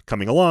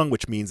coming along,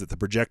 which means that the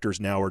projectors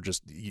now are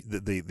just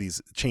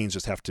these chains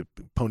just have to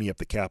pony up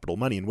the capital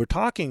money. And we're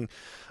talking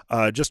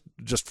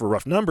just for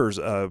rough numbers,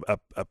 a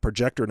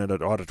projector in an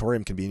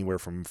auditorium can be anywhere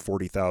from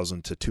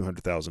 $40,000 to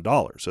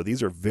 $200,000. So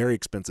these are very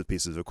expensive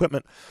pieces of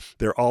equipment.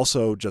 They're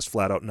also just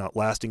flat out not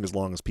lasting as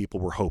long as people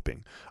were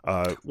hoping.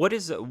 What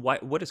is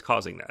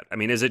causing that? I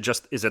mean, is it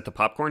the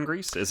popcorn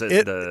grease? Is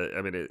it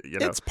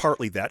It's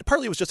partly that.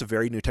 Partly it was just a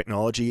very new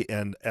technology,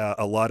 and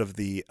a lot of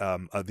the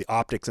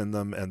optics in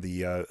them and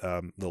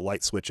the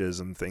light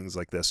switches and things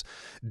like this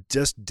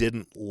just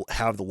didn't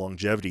have the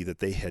longevity that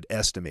they had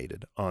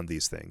estimated on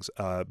these things.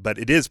 But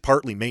it is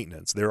partly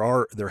maintenance.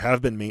 There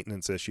have been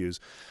maintenance issues.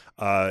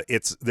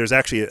 There's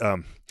actually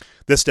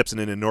this steps in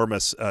an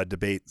enormous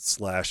debate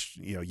 /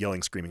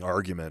 yelling, screaming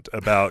argument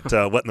about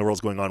what in the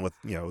world's going on with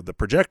the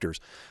projectors.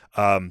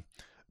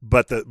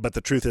 But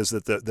the truth is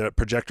that the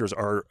projectors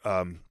are.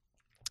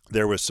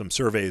 There was some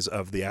surveys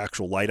of the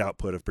actual light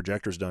output of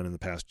projectors done in the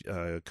past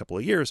couple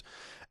of years,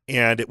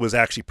 and it was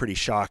actually pretty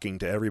shocking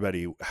to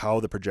everybody how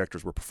the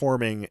projectors were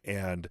performing.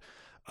 And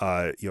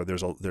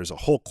there's a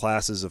whole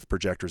classes of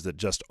projectors that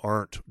just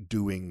aren't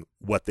doing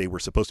what they were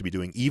supposed to be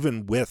doing,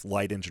 even with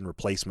light engine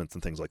replacements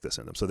and things like this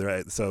in them.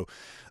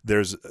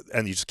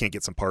 And you just can't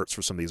get some parts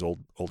for some of these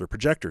older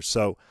projectors.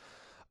 So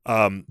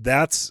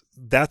that's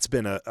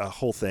been a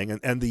whole thing,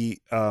 and the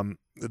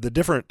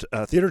different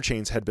theater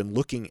chains had been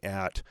looking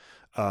at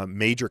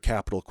major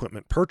capital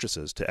equipment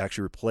purchases to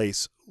actually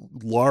replace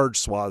large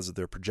swaths of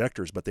their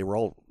projectors, but they were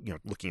all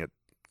looking at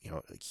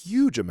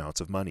huge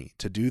amounts of money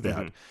to do that.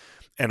 Mm-hmm.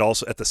 And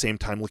also at the same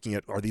time looking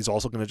at, are these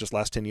also going to just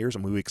last 10 years?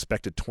 And we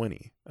expected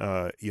 20.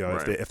 Right.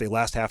 If they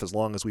last half as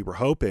long as we were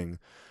hoping,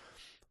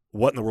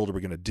 what in the world are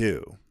we going to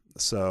do?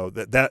 So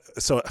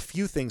a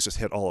few things just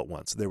hit all at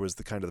once. There was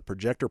the kind of the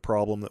projector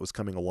problem that was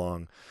coming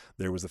along.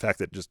 There was the fact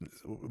that just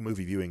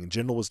movie viewing in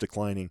general was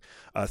declining.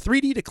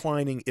 3D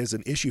declining is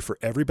an issue for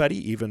everybody.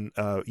 Even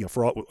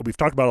for all, we've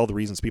talked about all the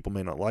reasons people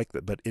may not like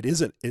that, but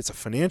it's a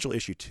financial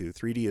issue too.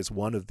 3D is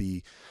one of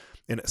the,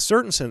 in a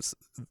certain sense,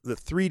 the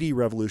 3D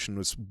revolution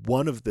was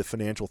one of the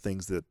financial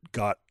things that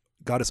got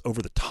us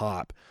over the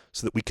top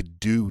so that we could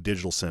do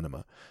digital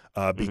cinema,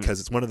 because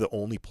it's one of the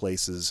only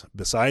places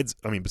besides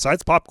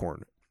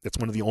popcorn, it's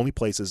one of the only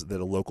places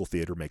that a local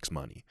theater makes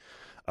money.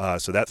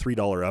 So that $3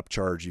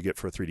 upcharge you get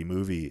for a 3D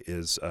movie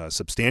is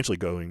substantially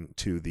going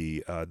to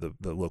the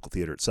local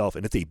theater itself,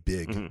 and it's a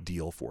big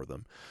deal for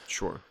them.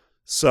 Sure.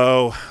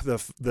 So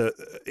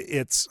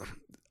it's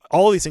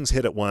all of these things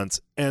hit at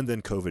once, and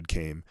then COVID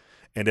came,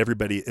 and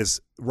everybody's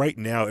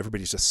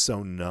just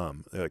so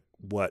numb. Like,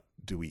 what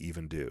do we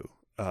even do?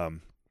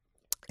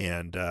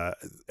 And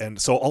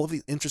so all of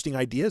these interesting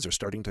ideas are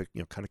starting to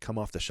kind of come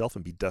off the shelf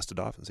and be dusted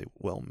off and say,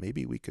 well,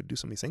 maybe we could do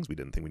some of these things we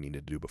didn't think we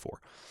needed to do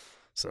before.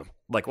 So,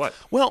 like what?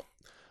 Well,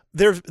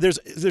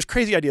 there's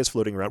crazy ideas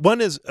floating around.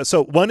 One is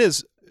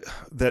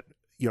that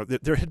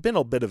there had been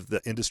a bit of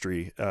the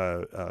industry,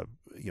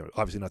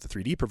 obviously not the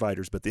 3D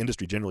providers, but the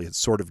industry generally had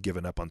sort of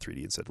given up on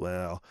 3D and said,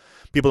 well,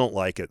 people don't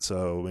like it,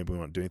 so maybe we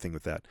won't do anything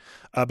with that.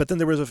 But then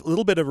there was a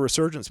little bit of a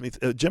resurgence. I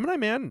mean, Gemini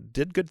Man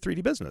did good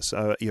 3D business.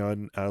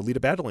 And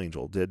Alita Battle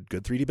Angel did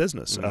good 3D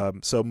business.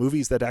 So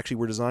movies that actually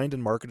were designed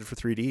and marketed for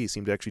 3D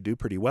seem to actually do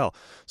pretty well.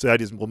 So the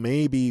idea is, well,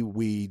 maybe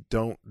we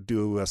don't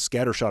do a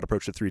scattershot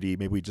approach to 3D.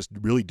 Maybe we just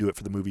really do it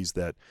for the movies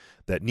that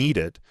need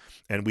it,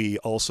 and we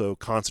also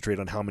concentrate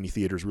on how many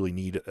theaters really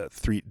need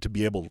to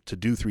be able to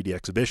do 3D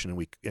exhibition,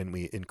 and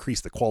we increase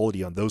the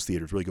quality on those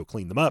theaters, really go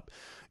clean them up,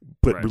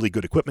 put really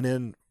good equipment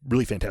in,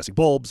 really fantastic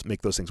bulbs,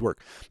 make those things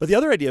work. But the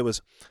other idea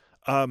was,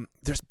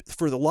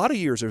 for a lot of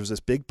years there was this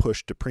big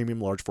push to premium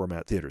large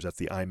format theaters. That's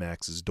the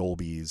IMAXs,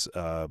 Dolby's,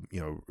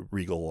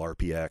 Regal,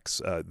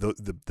 RPX,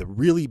 the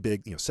really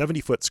big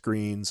 70-foot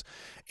screens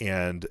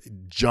and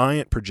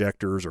giant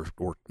projectors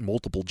or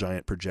multiple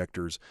giant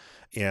projectors,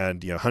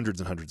 and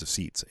hundreds and hundreds of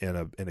seats in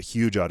a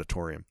huge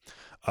auditorium,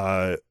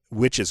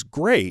 which is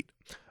great.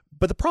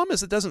 But the problem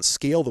is it doesn't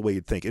scale the way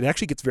you'd think. It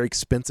actually gets very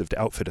expensive to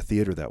outfit a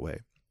theater that way.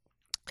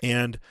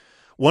 And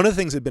one of the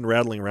things that had been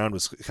rattling around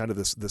was kind of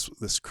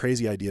this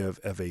crazy idea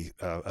of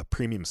a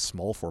premium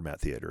small format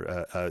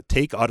theater.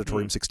 Take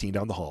Auditorium 16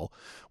 down the hall,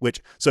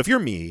 so if you're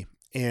me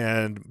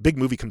and big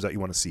movie comes out you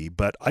want to see,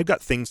 but I've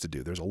got things to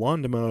do. There's a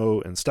lawn to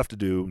mow and stuff to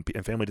do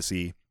and family to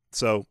see.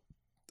 So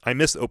I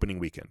missed the opening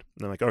weekend.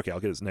 And I'm like, okay, I'll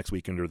get it next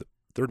weekend or the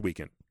third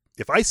weekend.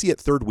 If I see it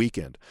third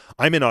weekend,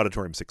 I'm in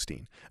Auditorium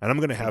 16, and I'm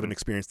going to have an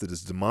experience that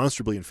is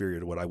demonstrably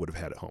inferior to what I would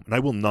have had at home, and I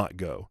will not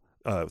go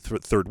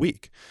third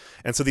week.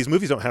 And so these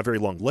movies don't have very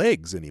long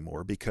legs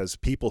anymore, because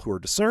people who are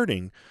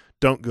discerning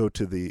don't go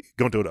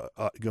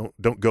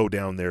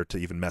down there to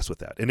even mess with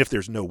that. And if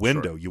there's no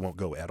window, you won't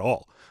go at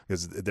all,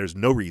 because there's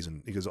no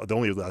reason. Because the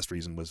only last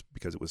reason was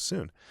because it was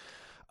soon.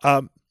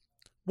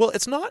 Well,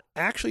 it's not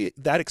actually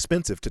that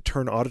expensive to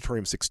turn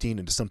Auditorium 16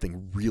 into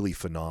something really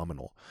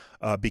phenomenal,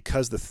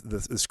 because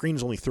the screen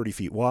is only 30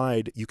 feet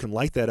wide. You can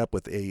light that up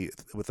with a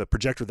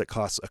projector that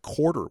costs a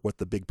quarter what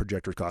the big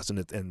projector costs,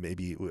 and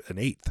maybe an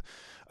eighth.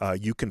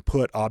 You can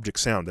put object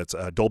sound that's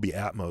Dolby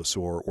Atmos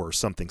or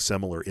something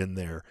similar in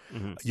there.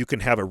 You can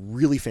have a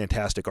really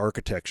fantastic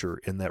architecture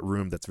in that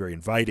room that's very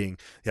inviting.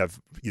 You have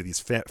these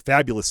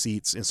fabulous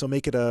seats, and so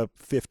make it a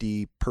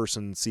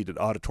 50-person seated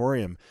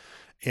auditorium.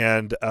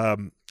 And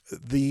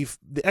the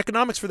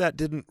economics for that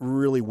didn't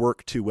really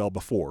work too well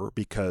before,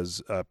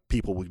 because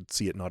people would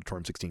see it in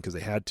Auditorium 16 because they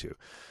had to.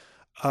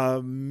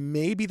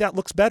 Maybe that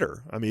looks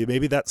better. I mean,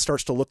 maybe that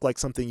starts to look like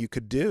something you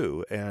could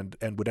do and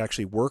would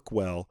actually work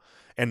well,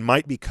 and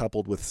might be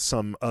coupled with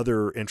some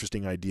other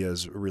interesting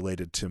ideas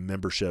related to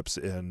memberships.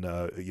 And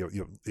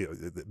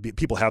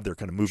people have their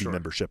kind of movie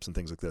memberships and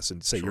things like this,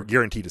 and say you're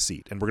guaranteed a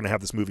seat, and we're going to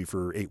have this movie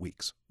for 8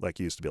 weeks, like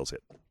you used to be able to see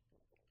it.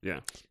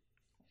 Yeah.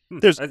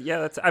 That's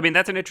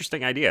an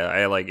interesting idea.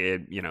 I like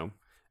it.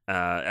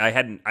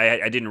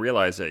 I didn't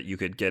realize that you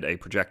could get a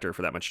projector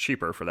for that much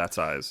cheaper for that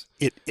size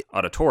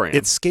auditorium.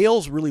 It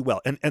scales really well,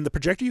 and the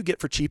projector you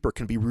get for cheaper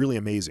can be really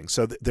amazing.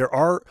 So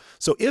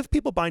if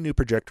people buy new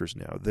projectors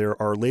now,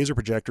 there are laser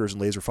projectors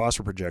and laser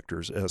phosphor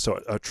projectors.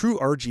 So a true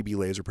RGB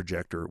laser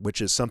projector, which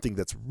is something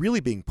that's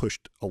really being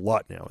pushed a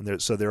lot now, and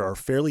there are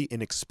fairly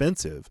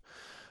inexpensive.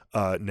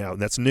 Now, and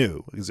that's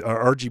new, is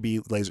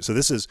RGB laser. So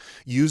this is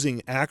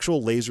using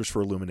actual lasers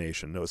for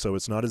illumination. So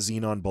it's not a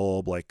xenon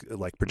bulb like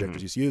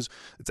projectors used to use.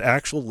 It's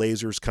actual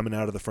lasers coming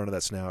out of the front of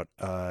that snout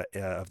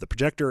of the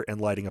projector and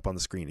lighting up on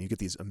the screen. And you get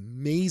these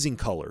amazing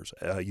colors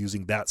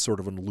using that sort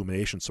of an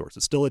illumination source.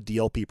 It's still a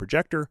DLP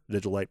projector,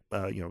 digital light,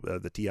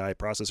 the TI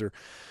processor,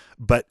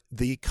 but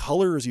the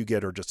colors you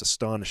get are just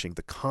astonishing.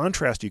 The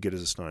contrast you get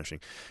is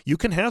astonishing. You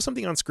can have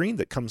something on screen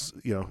that comes,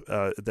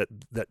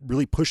 that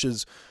really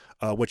pushes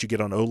what you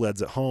get on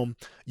OLEDs at home.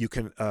 You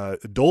can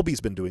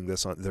Dolby's been doing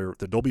this on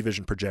the Dolby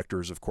Vision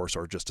projectors, of course,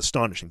 are just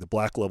astonishing. The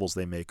black levels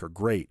they make are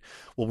great.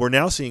 Well, we're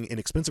now seeing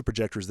inexpensive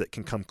projectors that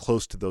can come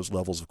close to those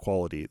levels of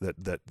quality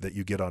that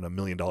you get on $1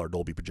 million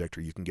Dolby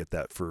projector. You can get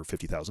that for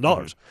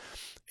 $50,000,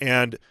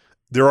 and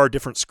there are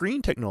different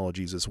screen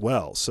technologies as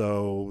well.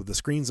 So the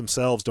screens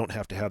themselves don't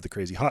have to have the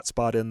crazy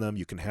hotspot in them.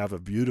 You can have a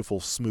beautiful,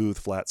 smooth,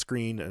 flat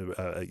screen,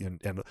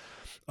 and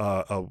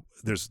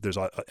there's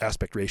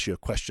aspect ratio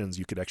questions.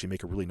 You could actually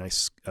make a really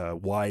nice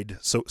wide,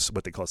 so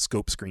what they call a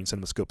scope screen,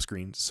 cinemascope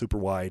screen, super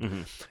wide,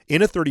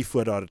 in a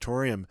 30-foot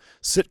auditorium.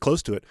 Sit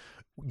close to it.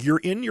 You're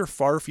in your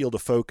far field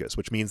of focus,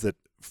 which means that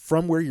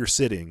from where you're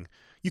sitting,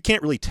 you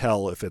can't really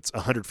tell if it's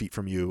 100 feet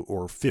from you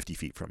or 50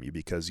 feet from you,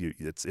 because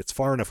it's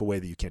far enough away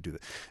that you can't do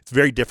that. It's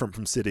very different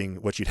from sitting.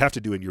 What you'd have to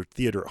do in your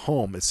theater at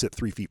home is sit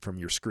 3 feet from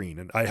your screen,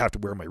 and I have to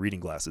wear my reading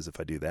glasses if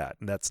I do that,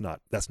 and that's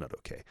not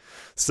okay.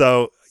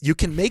 So you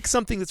can make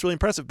something that's really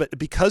impressive, but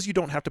because you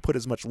don't have to put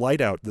as much light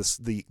out,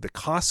 the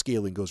cost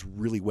scaling goes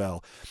really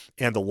well,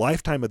 and the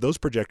lifetime of those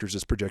projectors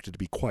is projected to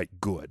be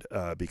quite good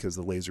because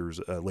the laser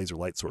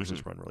light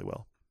sources run really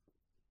well.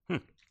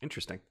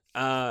 Interesting.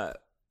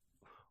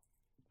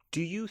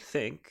 Do you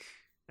think,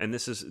 and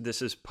this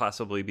is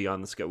possibly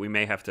beyond the scope, we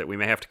may have to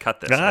cut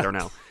this. I don't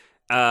know.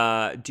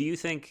 Do you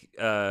think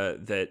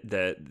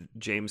that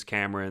James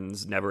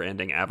Cameron's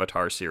never-ending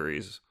Avatar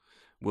series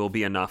will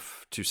be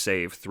enough to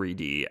save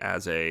 3D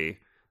as a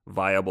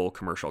viable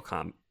commercial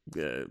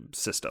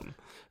system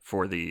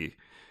for the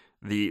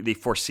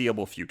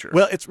foreseeable future?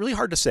 Well, it's really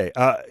hard to say.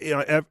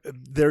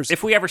 There's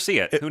if we ever see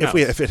it, who knows?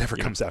 If it ever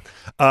comes out.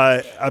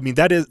 I mean,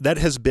 that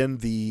has been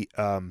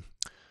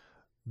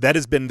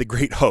the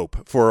great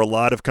hope for a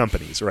lot of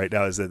companies right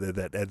now, is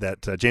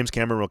that James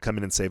Cameron will come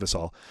in and save us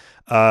all.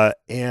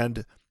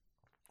 And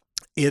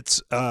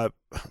it's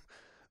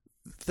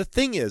the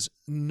thing is,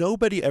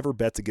 nobody ever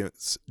bets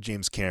against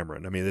James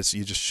Cameron. I mean,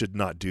 you just should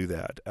not do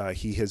that.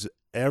 He has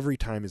every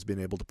time has been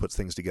able to put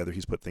things together.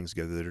 He's put things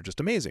together that are just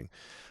amazing.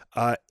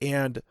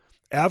 And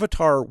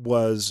Avatar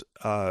was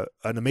an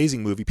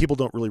amazing movie. People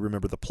don't really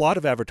remember the plot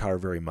of Avatar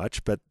very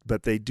much, but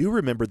they do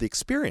remember the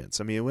experience.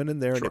 I mean, I went in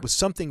there and it was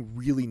something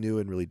really new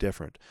and really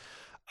different.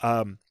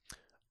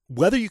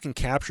 Whether you can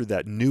capture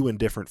that new and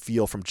different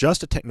feel from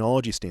just a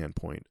technology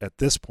standpoint at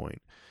this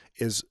point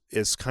is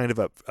kind of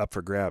up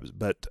for grabs.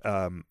 But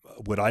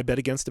would I bet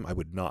against him? I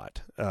would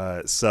not.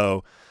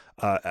 So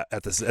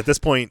at this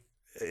point,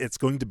 it's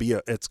going to be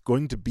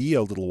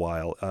a little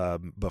while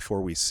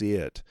before we see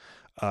it.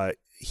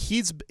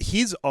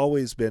 He's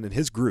always been, in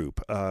his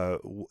group,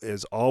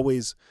 is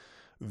always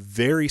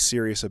very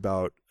serious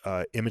about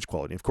image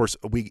quality. Of course,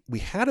 we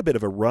had a bit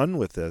of a run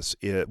with this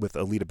with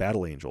Alita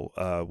Battle Angel,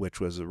 which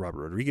was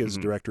Robert Rodriguez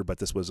director, but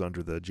this was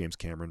under the James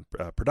Cameron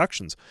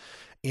Productions.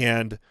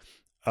 And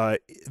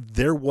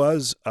there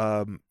was,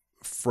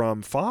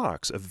 from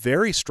Fox, a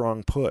very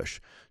strong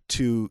push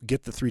to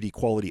get the 3D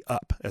quality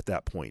up at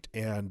that point.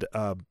 And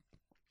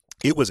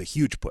it was a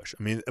huge push.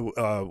 I mean,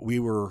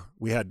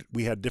 we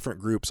had different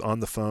groups on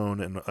the phone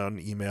and on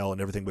email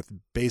and everything with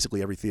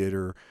basically every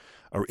theater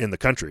in the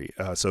country.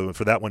 So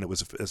for that one, it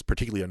was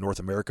particularly a North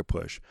America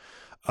push,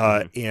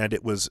 and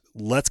it was,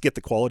 let's get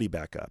the quality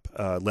back up.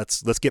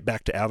 Let's get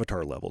back to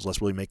Avatar levels. Let's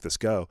really make this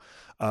go.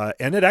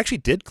 And it actually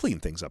did clean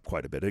things up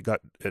quite a bit.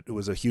 It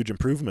was a huge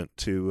improvement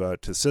to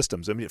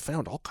systems. I mean, it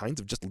found all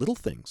kinds of just little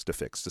things to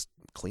fix, just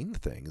clean the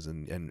things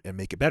and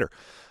make it better.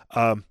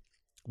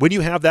 When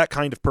you have that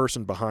kind of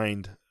person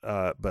behind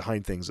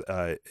things,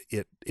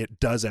 it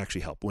does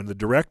actually help. When the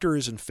director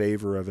is in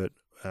favor of it,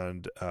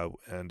 and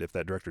if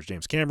that director is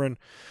James Cameron,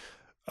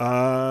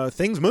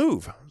 things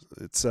move.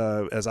 It's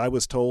as I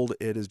was told,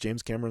 it is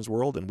James Cameron's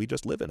world, and we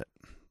just live in it.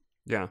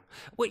 Yeah.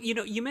 Well,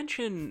 you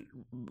mentioned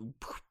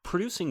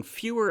producing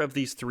fewer of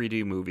these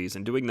 3D movies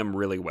and doing them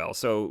really well.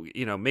 So,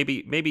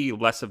 maybe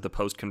less of the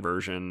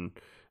post-conversion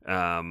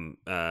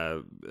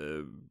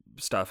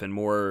stuff and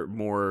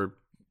more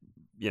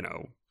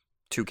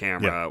two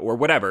camera or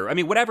whatever. I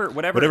mean,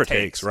 whatever it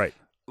takes, right?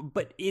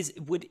 But is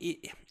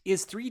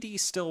 3D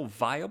still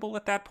viable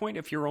at that point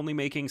if you're only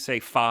making, say,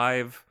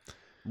 5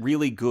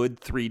 really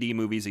good 3D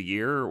movies a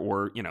year,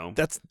 or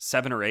that's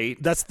 7 or 8?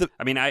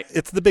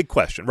 It's the big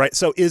question, right?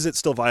 So is it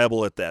still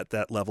viable at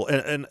that level?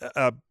 And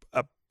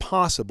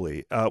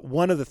possibly.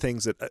 One of the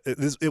things that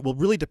it will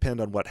really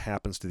depend on what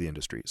happens to the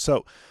industry.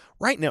 So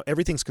right now,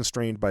 everything's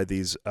constrained by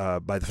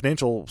by the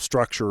financial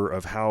structure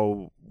of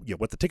how,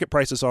 what the ticket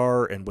prices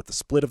are and what the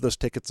split of those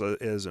tickets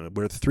is, and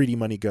where the 3D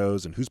money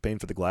goes, and who's paying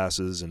for the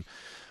glasses, and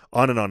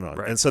on and on and on.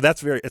 Right. And so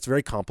it's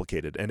very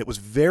complicated, and it was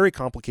very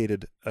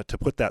complicated to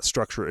put that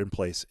structure in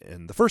place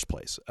in the first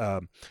place.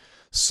 But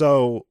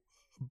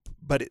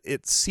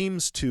it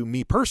seems to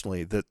me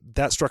personally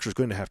that structure is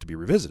going to have to be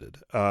revisited,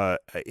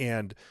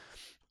 and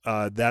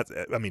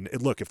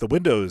look, if the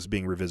window is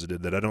being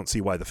revisited, then I don't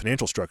see why the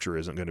financial structure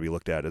isn't going to be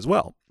looked at as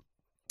well.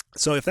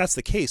 So if that's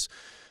the case,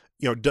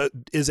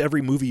 is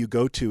every movie you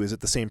go to, is it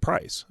the same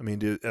price? I mean,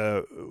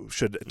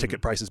 should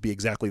ticket prices be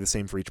exactly the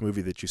same for each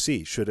movie that you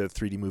see? Should a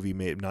 3D movie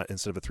not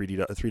instead of a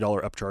 $3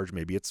 upcharge,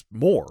 maybe it's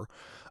more,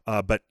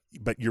 but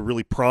you're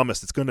really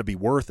promised it's going to be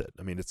worth it.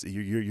 I mean,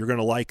 you're going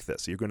to like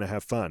this. You're going to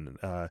have fun.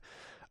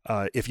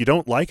 If you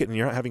don't like it and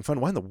you're not having fun,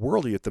 why in the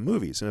world are you at the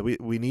movies?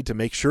 We need to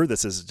make sure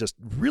this is just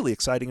really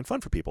exciting and fun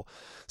for people.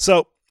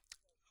 So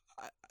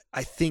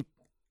I think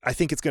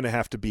it's going to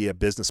have to be a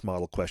business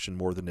model question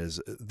more than is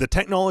the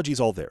technology is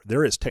all there.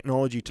 There is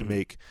technology to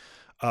make.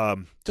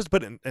 Just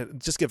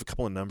give a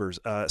couple of numbers.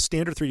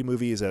 Standard 3D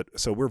movie is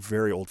so we're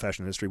very old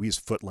fashioned in history. We use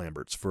foot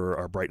Lamberts for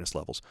our brightness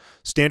levels.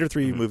 Standard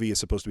 3D movie is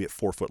supposed to be at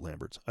 4 foot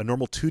Lamberts. A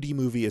normal 2D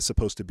movie is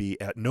supposed to be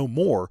at no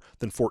more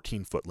than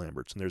 14 foot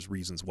Lamberts. And there's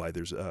reasons why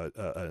there's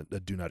a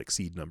do not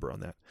exceed number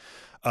on that.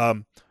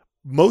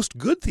 Most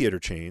good theater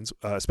chains,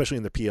 especially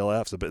in the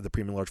PLFs, the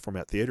premium large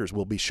format theaters,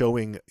 will be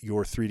showing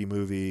your 3D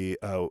movie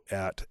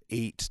at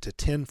 8 to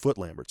 10 foot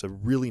Lamberts, a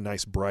really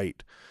nice,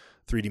 bright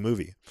 3D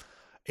movie.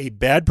 A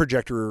bad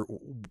projector,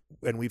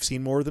 and we've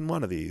seen more than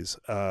one of these,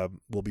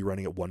 will be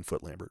running at 1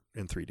 foot Lambert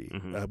in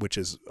 3D, which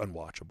is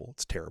unwatchable.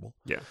 It's terrible.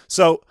 Yeah.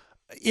 So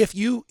if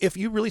you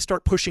really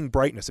start pushing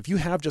brightness, if you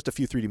have just a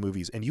few 3D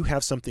movies and you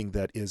have something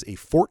that is a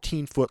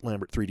 14 foot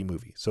Lambert 3D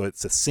movie, so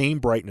it's the same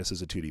brightness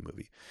as a 2D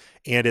movie,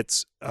 and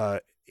it's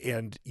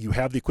and you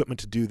have the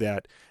equipment to do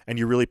that, and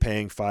you're really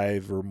paying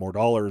 $5 or more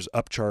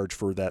upcharge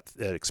for that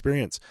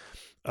experience,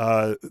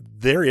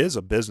 there is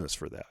a business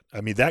for that.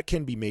 I mean, that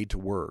can be made to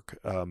work.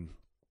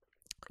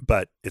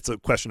 But it's a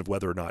question of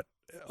whether or not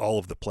all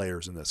of the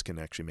players in this can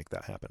actually make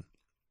that happen.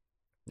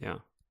 Yeah.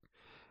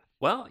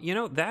 Well,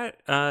 that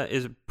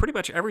is pretty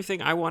much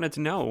everything I wanted to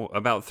know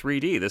about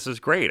 3D. This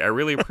is great. I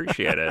really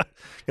appreciate it.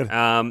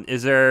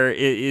 Is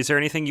there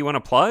anything you want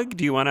to plug?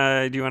 Do you want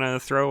to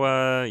throw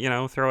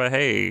a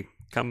hey,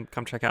 come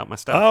check out my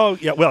stuff? Oh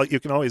yeah. Well, you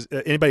can always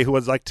anybody who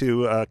would like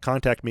to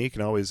contact me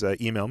can always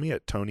email me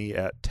at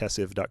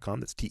tony@tessive.com.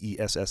 That's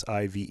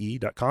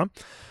TESSIVE.com.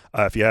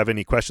 If you have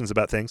any questions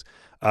about things,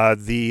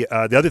 the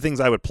other things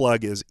I would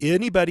plug is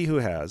anybody who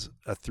has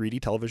a 3D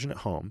television at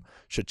home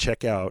should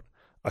check out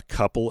a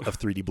couple of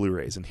 3D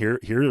Blu-rays. And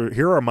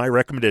here are my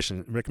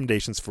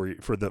recommendations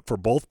for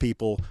both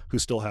people who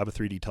still have a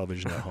 3D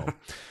television at home.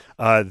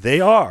 They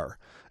are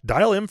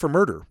Dial M for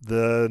Murder,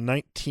 the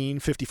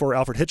 1954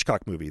 Alfred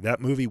Hitchcock movie. That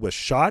movie was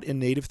shot in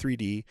native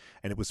 3D,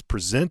 and it was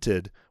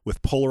presented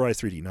with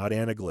polarized 3D, not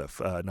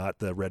anaglyph, not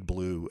the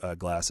red-blue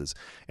glasses.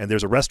 And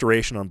there's a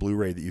restoration on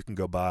Blu-ray that you can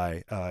go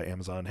buy.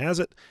 Amazon has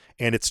it,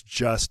 and it's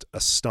just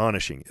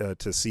astonishing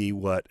to see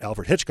what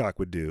Alfred Hitchcock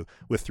would do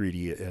with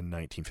 3D in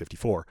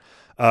 1954.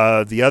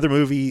 The other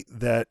movie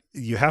that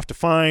you have to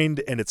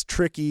find, and it's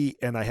tricky,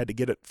 and I had to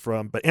get it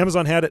but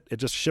Amazon had it. It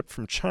just shipped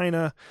from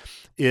China,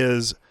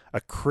 is a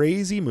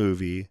crazy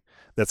movie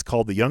that's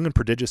called The Young and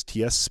Prodigious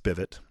T.S.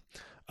 Spivet.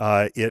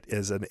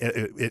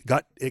 It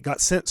got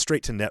sent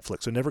straight to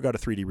Netflix, so it never got a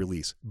 3D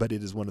release, but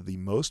it is one of the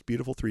most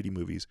beautiful 3D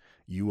movies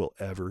you will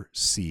ever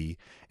see,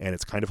 and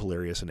it's kind of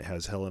hilarious, and it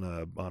has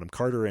Helena Bonham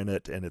Carter in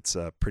it, and it's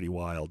pretty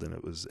wild, and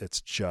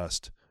it's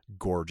just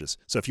gorgeous.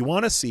 So if you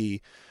want to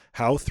see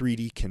how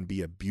 3D can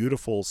be a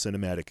beautiful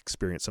cinematic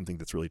experience, something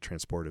that's really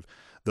transportive,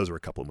 those are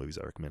a couple of movies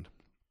I recommend.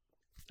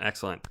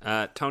 Excellent.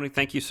 Tony,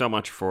 thank you so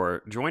much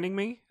for joining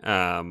me.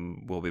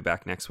 We'll be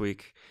back next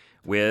week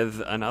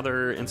with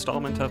another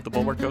installment of The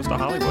Bulwark Goes to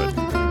Hollywood.